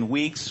 there have been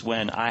weeks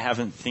when I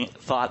haven't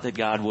thought that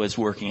God was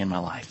working in my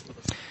life.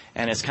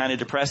 And it's kind of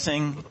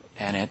depressing,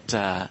 and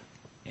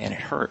it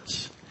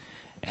hurts,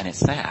 and it's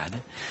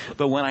sad.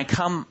 But when I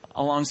come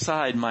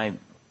alongside my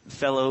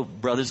fellow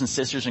brothers and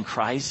sisters in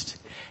Christ,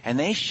 and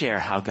they share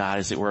how God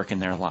is at work in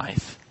their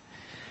life,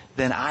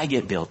 then I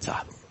get built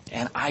up,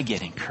 and I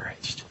get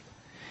encouraged.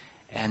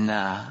 And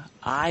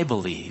I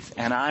believe,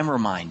 and I'm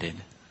reminded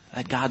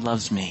that God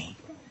loves me,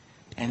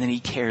 and that he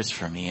cares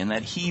for me, and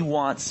that he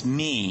wants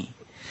me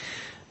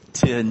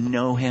to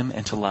know him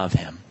and to love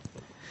him.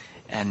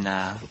 And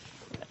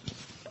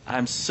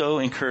I'm so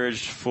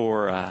encouraged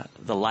for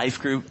the life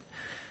group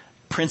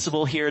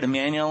principal here at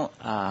Emmanuel.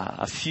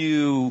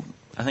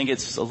 I think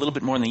it's a little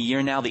bit more than a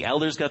year now, the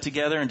elders got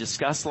together and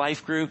discussed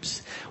life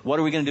groups. What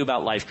are we going to do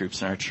about life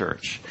groups in our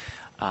church?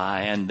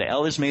 And the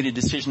elders made a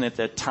decision at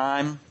that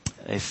time.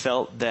 They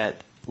felt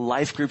that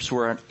life groups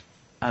were an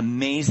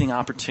amazing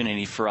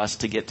opportunity for us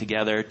to get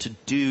together to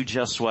do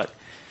just what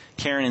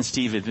Karen and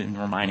Steve have been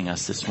reminding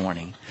us this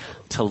morning,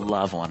 to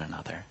love one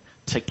another,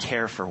 to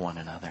care for one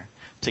another,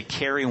 to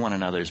carry one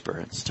another's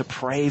burdens, to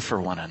pray for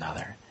one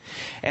another.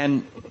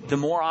 And the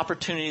more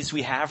opportunities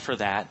we have for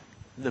that,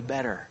 the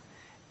better.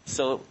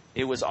 So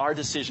it was our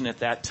decision at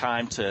that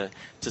time to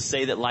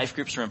say that life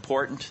groups are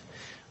important.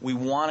 We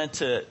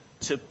wanted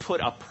to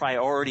put a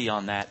priority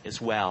on that as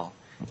well.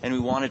 And we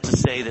wanted to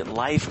say that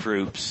life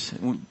groups,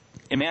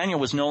 Emmanuel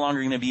was no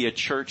longer going to be a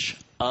church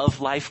of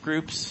life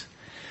groups,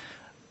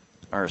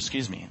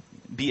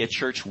 be a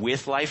church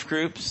with life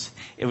groups.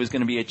 It was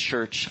going to be a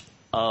church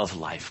of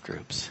life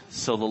groups.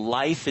 So the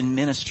life and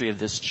ministry of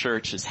this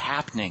church is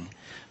happening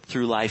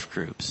through life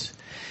groups.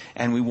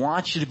 And we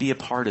want you to be a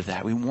part of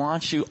that. We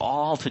want you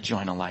all to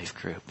join a life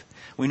group.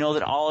 We know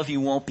that all of you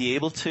won't be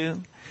able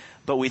to,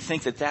 but we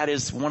think that that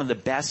is one of the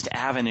best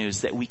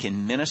avenues that we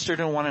can minister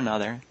to one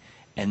another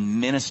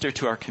and minister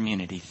to our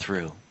community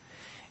through,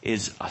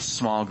 is a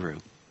small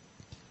group.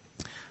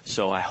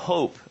 So I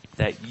hope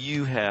that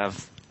you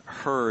have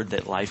heard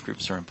that life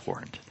groups are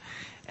important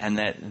and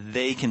that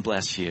they can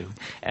bless you.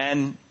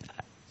 And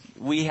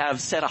we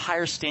have set a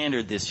higher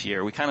standard this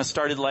year. We kind of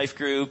started life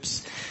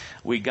groups.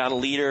 We got a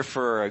leader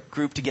for a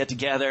group to get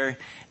together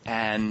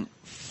and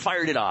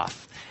fired it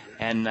off.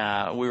 And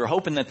we were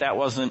hoping that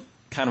wasn't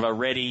kind of a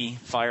ready,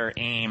 fire,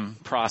 aim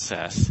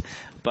process.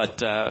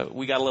 But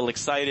we got a little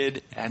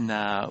excited,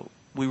 and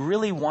we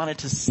really wanted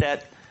to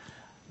set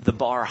the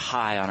bar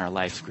high on our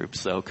life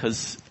groups, though,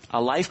 because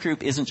a life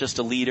group isn't just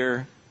a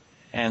leader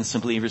and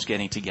some believers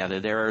getting together.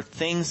 There are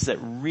things that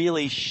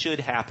really should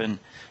happen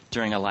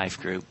during a life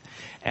group.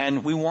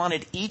 And we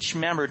wanted each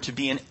member to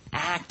be an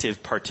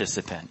active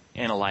participant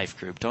in a life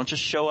group. Don't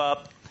just show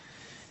up,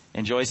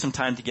 enjoy some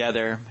time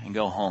together, and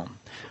go home.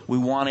 We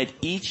wanted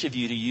each of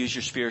you to use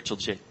your spiritual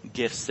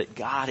gifts that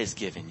God has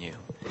given you.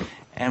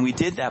 And we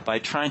did that by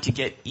trying to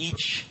get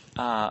each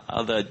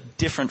of the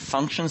different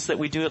functions that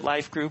we do at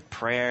life group,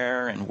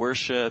 prayer and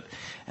worship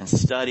and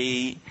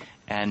study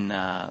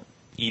and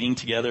eating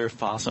together if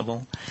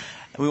possible.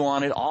 We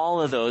wanted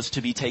all of those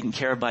to be taken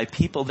care of by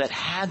people that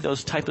had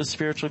those type of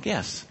spiritual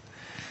gifts.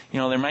 You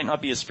know, there might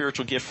not be a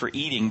spiritual gift for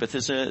eating, but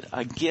there's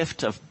a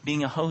gift of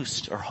being a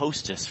host or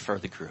hostess for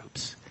the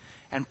groups.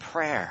 And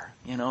prayer.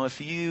 You know,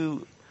 if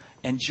you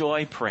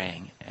enjoy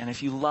praying and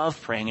if you love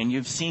praying and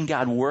you've seen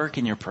God work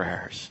in your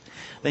prayers,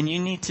 then you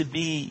need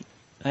to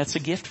that's a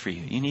gift for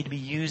you. You need to be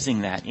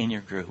using that in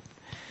your group.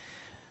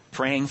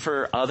 Praying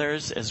for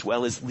others as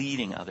well as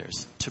leading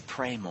others to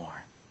pray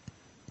more.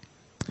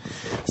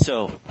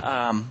 So,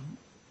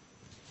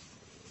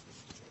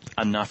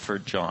 enough for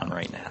John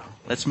right now.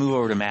 Let's move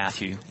over to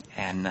Matthew,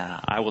 and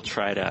I will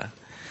try to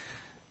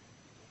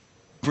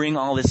bring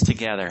all this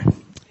together.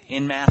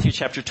 In Matthew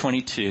chapter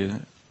 22,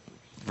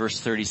 verse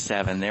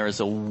 37, there is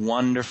a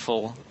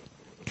wonderful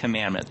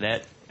commandment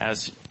that,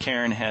 as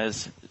Karen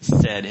has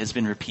said, has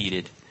been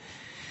repeated.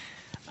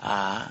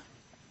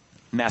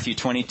 Matthew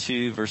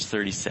 22, verse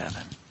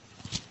 37.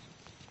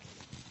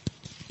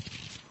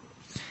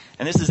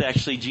 And this is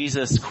actually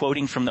Jesus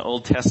quoting from the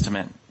Old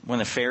Testament. When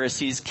the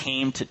Pharisees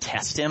came to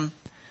test him,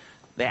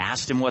 they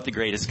asked him what the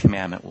greatest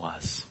commandment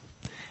was.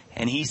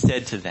 And he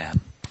said to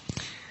them,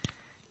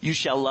 "You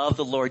shall love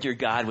the Lord your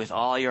God with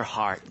all your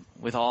heart,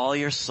 with all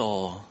your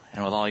soul,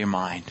 and with all your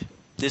mind.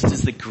 This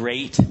is the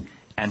great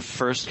and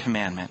first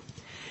commandment.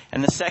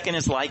 And the second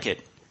is like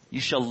it. You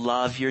shall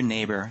love your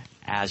neighbor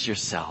as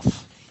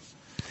yourself."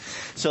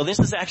 So this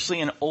is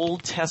actually an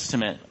Old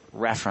Testament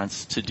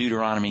reference to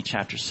Deuteronomy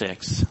chapter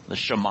 6, the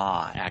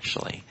Shema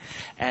actually.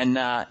 And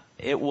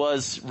it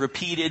was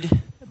repeated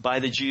by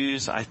the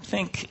Jews, I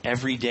think,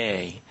 every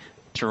day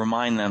to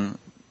remind them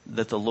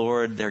that the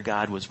Lord, their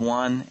God, was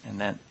one,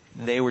 and that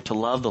they were to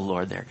love the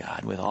Lord, their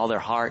God, with all their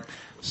heart,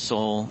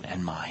 soul,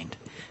 and mind,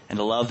 and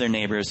to love their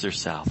neighbor as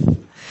theirself.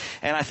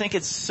 And I think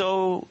it's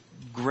so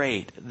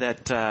great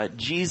that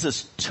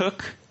Jesus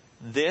took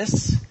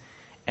this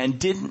and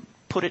didn't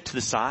put it to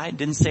the side,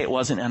 didn't say it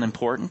wasn't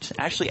unimportant,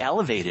 actually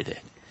elevated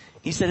it.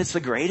 He said it's the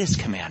greatest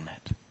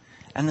commandment.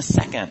 And the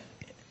second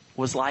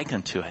was like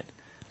unto it,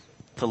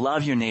 to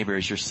love your neighbor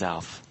as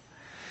yourself.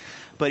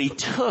 But he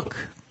took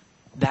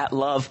that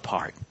love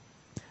part,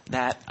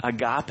 that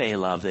agape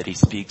love that he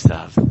speaks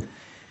of,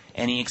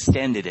 and he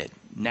extended it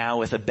now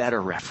with a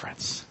better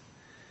reference,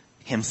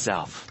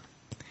 himself.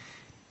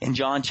 In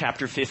John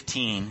chapter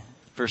 15,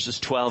 verses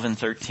 12 and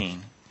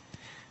 13,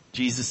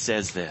 Jesus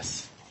says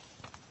this,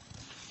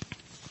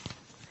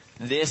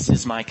 "This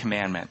is my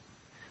commandment,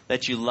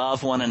 that you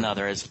love one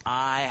another as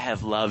I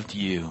have loved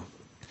you.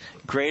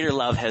 Greater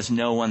love has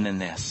no one than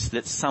this,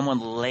 that someone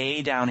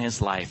lay down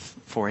his life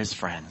for his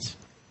friends."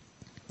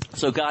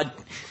 So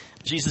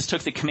Jesus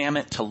took the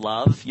commandment to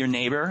love your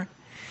neighbor,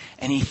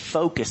 and he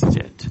focused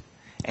it,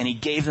 and he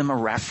gave them a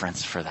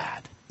reference for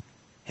that.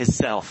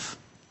 Himself,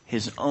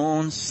 his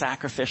own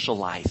sacrificial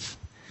life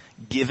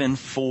given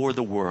for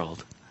the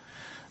world,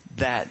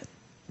 that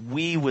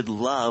we would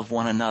love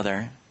one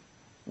another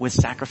with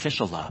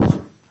sacrificial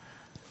love.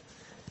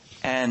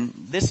 And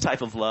this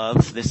type of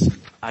love, this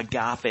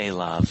agape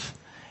love,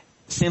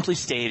 simply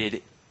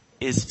stated,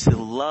 is to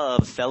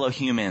love fellow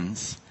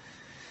humans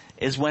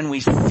is when we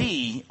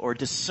see or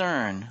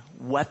discern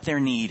what their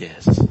need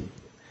is.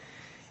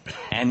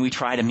 And we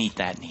try to meet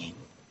that need.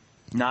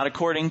 Not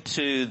according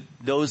to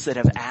those that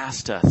have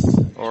asked us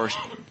or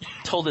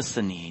told us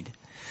the need,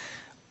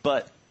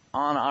 but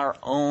on our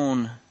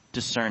own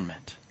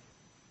discernment.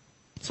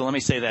 So let me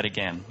say that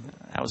again.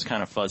 That was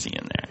kind of fuzzy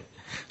in there.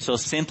 So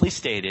simply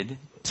stated,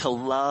 to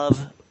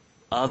love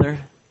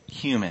other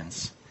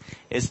humans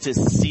is to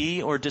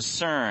see or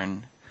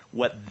discern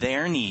what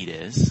their need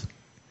is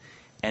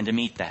and to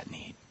meet that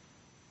need.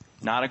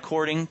 Not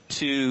according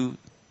to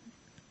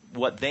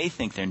what they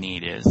think their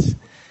need is,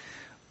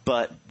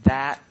 but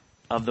that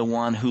of the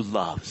one who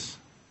loves.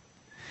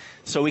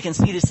 So we can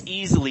see this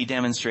easily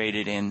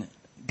demonstrated in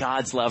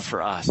God's love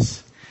for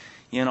us.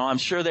 You know, I'm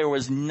sure there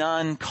was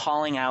none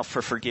calling out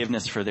for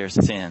forgiveness for their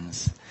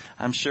sins.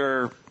 I'm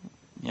sure,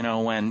 you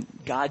know, when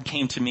God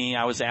came to me,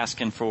 I was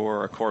asking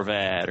for a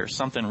Corvette or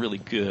something really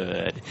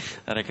good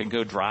that I could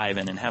go drive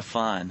in and have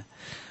fun.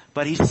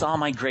 But he saw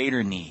my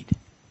greater need.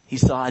 He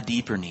saw a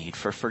deeper need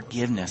for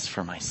forgiveness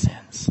for my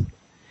sins.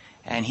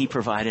 And he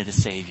provided a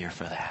Savior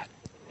for that.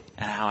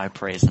 And how I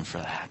praise him for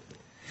that.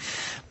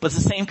 But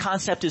the same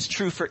concept is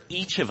true for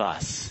each of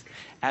us.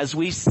 As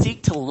we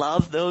seek to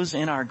love those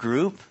in our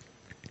group,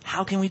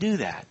 how can we do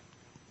that?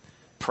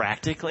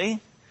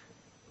 Practically,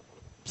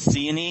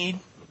 see a need,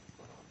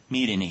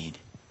 meet a need.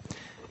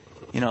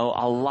 You know,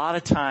 a lot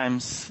of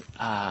times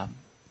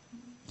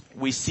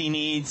we see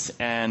needs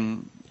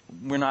and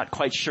we're not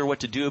quite sure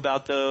what to do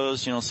about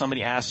those. You know,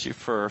 somebody asks you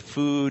for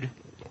food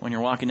when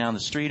you're walking down the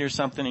street or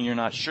something and you're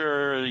not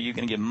sure. Are you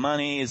going to give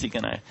money? Is he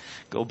going to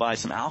go buy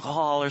some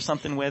alcohol or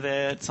something with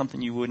it?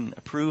 Something you wouldn't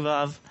approve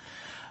of.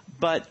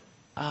 But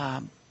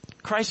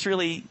Christ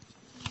really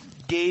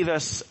gave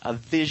us a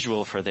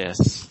visual for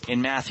this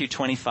in Matthew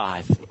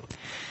 25.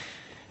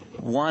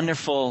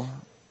 Wonderful,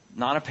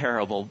 not a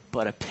parable,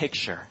 but a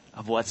picture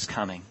of what's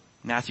coming.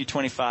 Matthew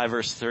 25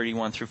 verse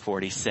 31 through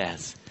 40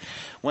 says,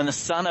 "When the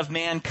Son of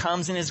Man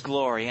comes in his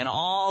glory and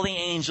all the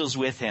angels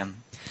with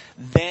him,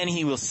 then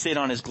he will sit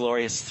on his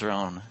glorious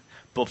throne.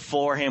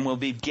 Before him will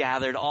be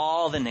gathered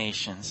all the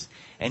nations,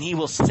 and he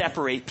will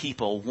separate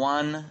people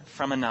one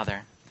from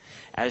another,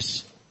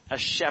 as a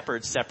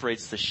shepherd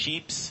separates the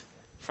sheep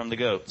from the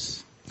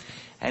goats.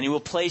 And he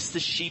will place the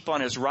sheep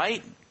on his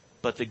right,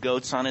 but the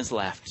goats on his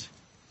left.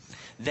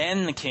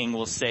 Then the king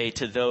will say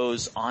to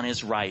those on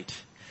his right,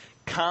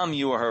 'Come,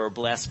 you who are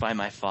blessed by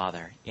my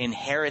Father.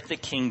 Inherit the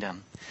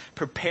kingdom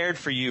prepared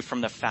for you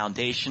from the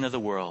foundation of the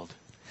world.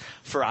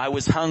 For I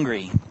was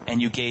hungry,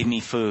 and you gave me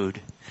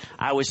food.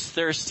 I was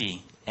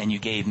thirsty, and you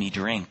gave me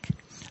drink.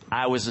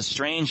 I was a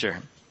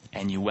stranger,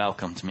 and you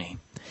welcomed me.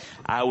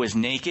 I was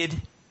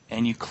naked,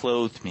 and you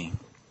clothed me.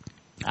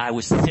 I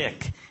was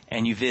sick,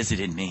 and you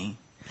visited me.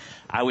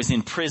 I was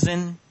in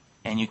prison,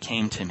 and you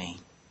came to me.'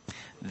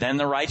 Then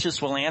the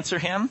righteous will answer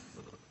him,"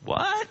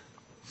 what?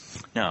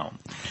 No.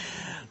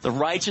 "The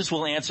righteous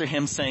will answer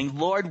him saying,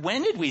 'Lord,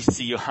 when did we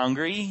see you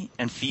hungry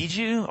and feed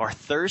you, or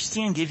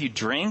thirsty and give you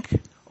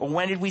drink? Or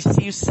when did we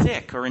see you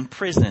sick or in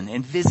prison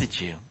and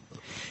visit you?'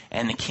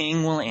 And the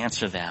king will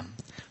answer them,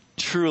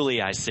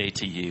 'Truly I say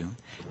to you,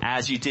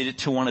 as you did it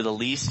to one of the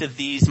least of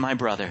these my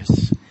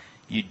brothers,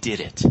 you did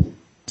it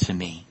to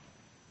me.'"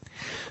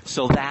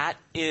 So that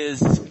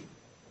is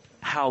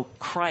how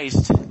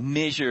Christ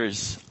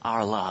measures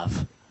our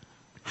love.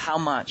 How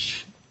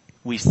much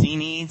we see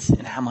needs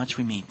and how much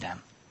we meet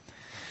them.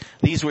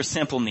 These were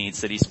simple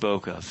needs that he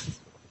spoke of.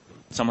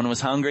 Someone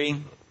was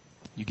hungry,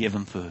 you give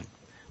them food.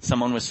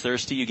 Someone was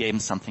thirsty, you gave them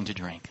something to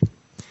drink.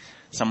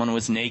 Someone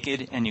was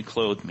naked and you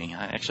clothed me.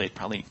 Actually, it'd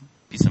probably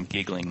be some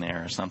giggling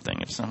there or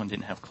something if someone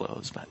didn't have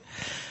clothes,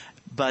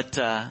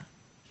 but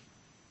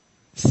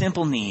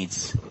simple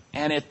needs.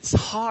 And it's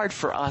hard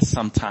for us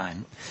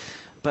sometimes,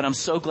 but I'm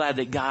so glad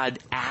that God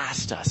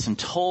asked us and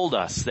told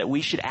us that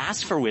we should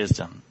ask for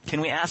wisdom.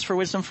 Can we ask for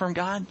wisdom from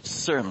God?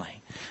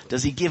 Certainly.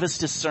 Does he give us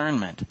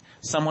discernment?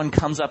 Someone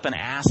comes up and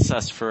asks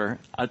us for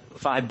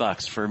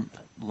 $5 for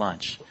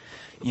lunch.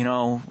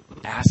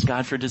 Ask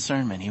God for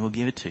discernment. He will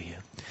give it to you.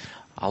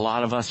 A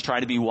lot of us try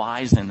to be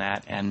wise in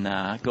that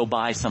and go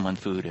buy someone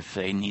food if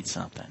they need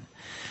something.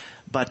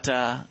 But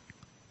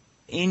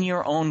in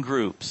your own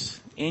groups,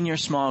 in your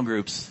small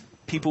groups,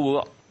 people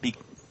will be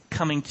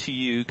coming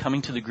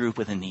to the group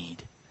with a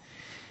need.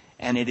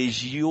 And it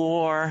is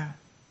your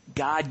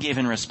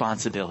God-given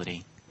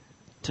responsibility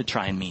to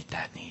try and meet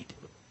that need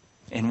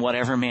in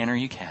whatever manner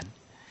you can.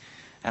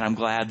 And I'm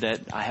glad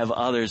that I have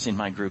others in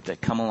my group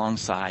that come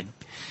alongside.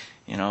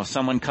 If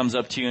someone comes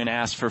up to you and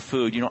asks for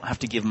food, you don't have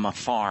to give them a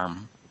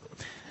farm.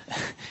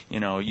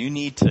 You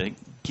need to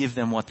give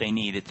them what they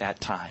need at that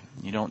time.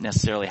 You don't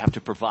necessarily have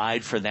to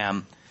provide for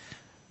them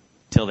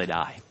till they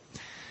die.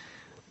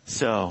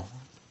 So,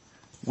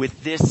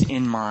 with this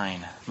in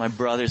mind, my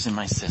brothers and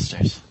my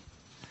sisters,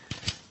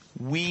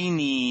 we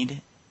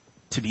need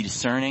to be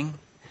discerning,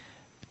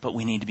 but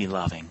we need to be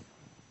loving.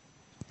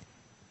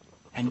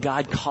 And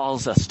God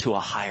calls us to a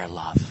higher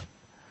love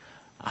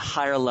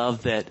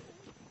that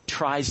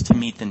tries to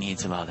meet the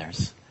needs of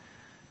others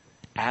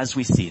as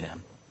we see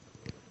them.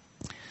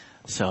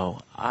 So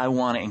I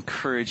want to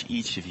encourage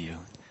each of you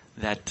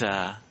that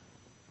to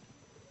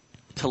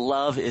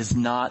love is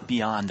not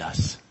beyond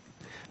us,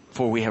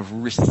 for we have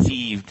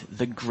received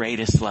the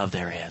greatest love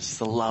there is,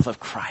 the love of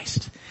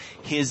Christ,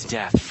 his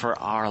death for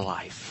our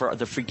life, for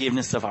the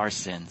forgiveness of our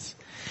sins.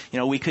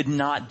 We could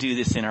not do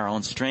this in our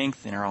own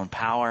strength, in our own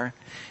power,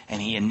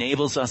 and he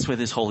enables us with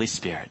his Holy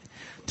Spirit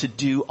to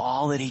do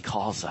all that he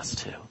calls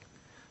us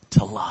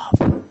to love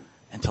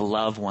and to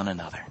love one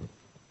another.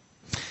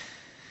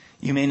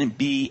 You may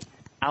be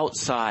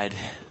outside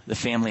the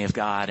family of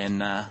God,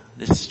 and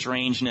the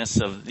strangeness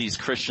of these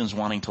Christians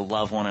wanting to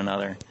love one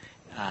another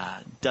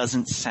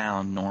doesn't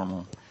sound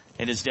normal.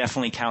 It is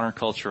definitely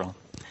countercultural.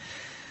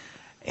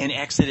 In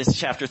Exodus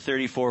chapter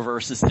 34,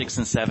 verses 6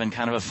 and 7,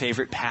 kind of a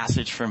favorite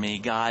passage for me,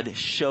 God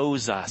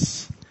shows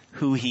us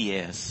who he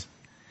is.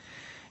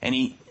 And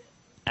he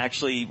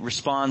actually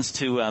responds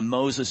to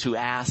Moses, who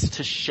asked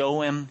to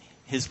show him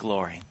his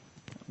glory.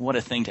 What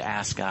a thing to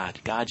ask God.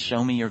 God,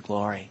 show me your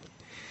glory.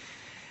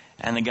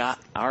 And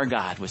our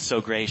God was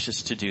so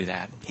gracious to do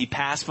that. He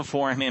passed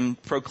before him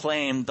and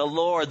proclaimed, the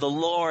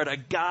Lord, a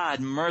God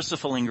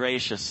merciful and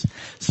gracious,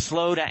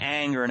 slow to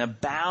anger and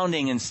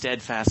abounding in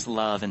steadfast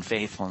love and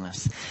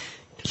faithfulness,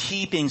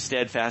 keeping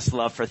steadfast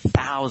love for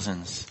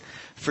thousands,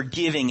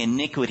 forgiving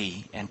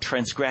iniquity and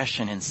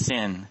transgression and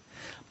sin,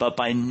 but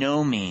by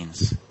no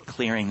means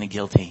clearing the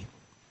guilty.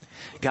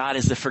 God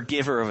is the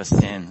forgiver of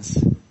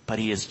sins, but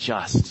he is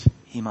just.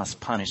 He must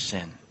punish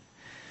sin.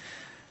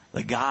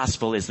 The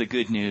gospel is the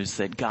good news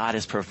that God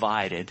has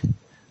provided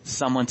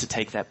someone to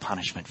take that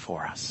punishment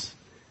for us.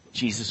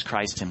 Jesus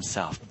Christ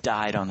himself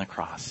died on the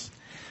cross,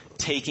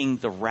 taking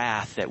the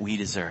wrath that we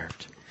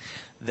deserved,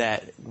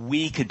 that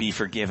we could be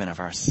forgiven of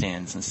our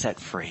sins and set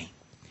free.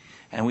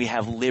 And we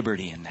have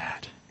liberty in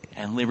that,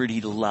 and liberty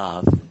to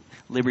love,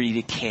 liberty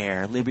to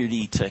care,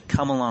 liberty to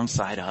come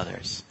alongside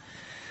others,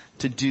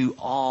 to do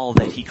all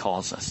that he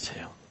calls us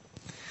to.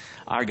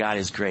 Our God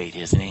is great,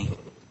 isn't he?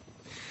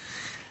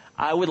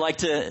 I would like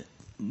to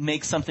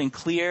make something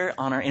clear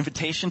on our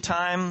invitation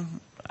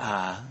time.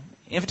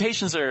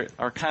 Invitations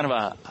are kind of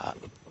a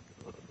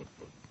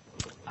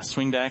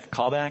swing back,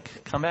 callback,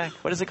 comeback.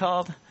 What is it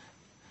called?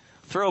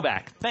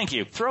 Throwback. Thank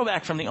you.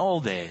 Throwback from the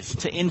old days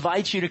to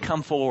invite you to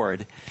come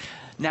forward.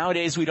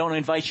 Nowadays, we don't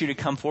invite you to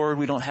come forward.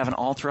 We don't have an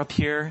altar up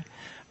here,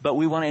 but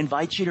we want to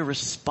invite you to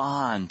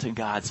respond to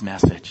God's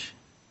message,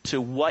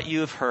 to what you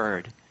have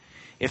heard.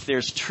 If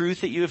there's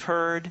truth that you have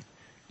heard,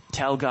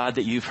 tell God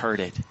that you've heard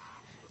it.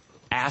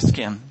 Ask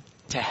him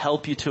to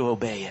help you to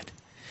obey it.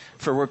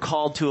 For we're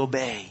called to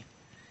obey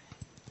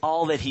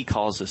all that he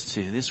calls us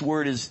to. This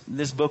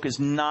book is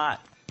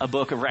not a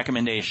book of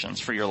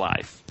recommendations for your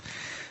life.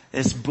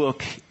 This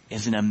book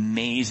is an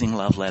amazing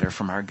love letter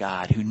from our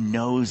God, who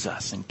knows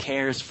us and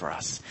cares for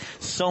us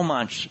so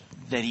much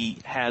that he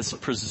has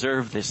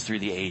preserved this through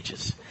the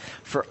ages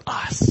for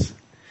us,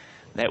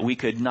 that we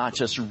could not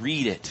just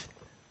read it,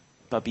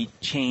 but be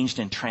changed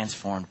and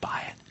transformed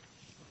by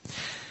it.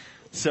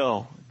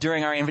 So,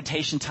 during our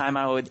invitation time,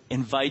 I would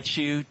invite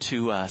you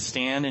to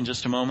stand in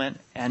just a moment,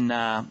 and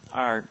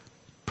our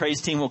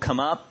praise team will come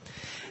up.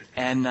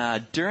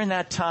 And during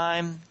that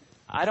time,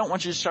 I don't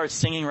want you to start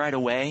singing right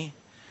away,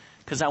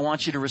 because I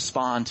want you to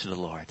respond to the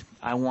Lord.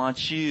 I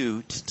want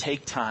you to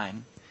take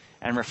time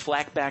and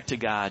reflect back to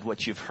God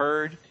what you've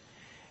heard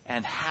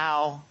and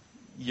how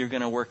you're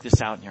going to work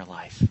this out in your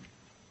life.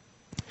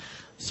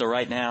 So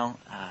right now,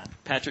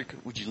 Patrick,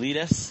 would you lead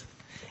us?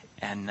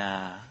 And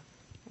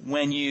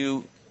when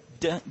you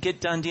get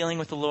done dealing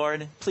with the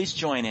Lord, please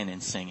join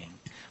in singing.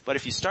 But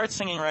if you start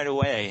singing right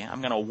away,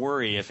 I'm going to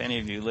worry if any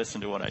of you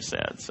listen to what I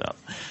said. So,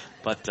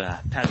 but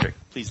Patrick,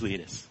 please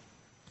lead us.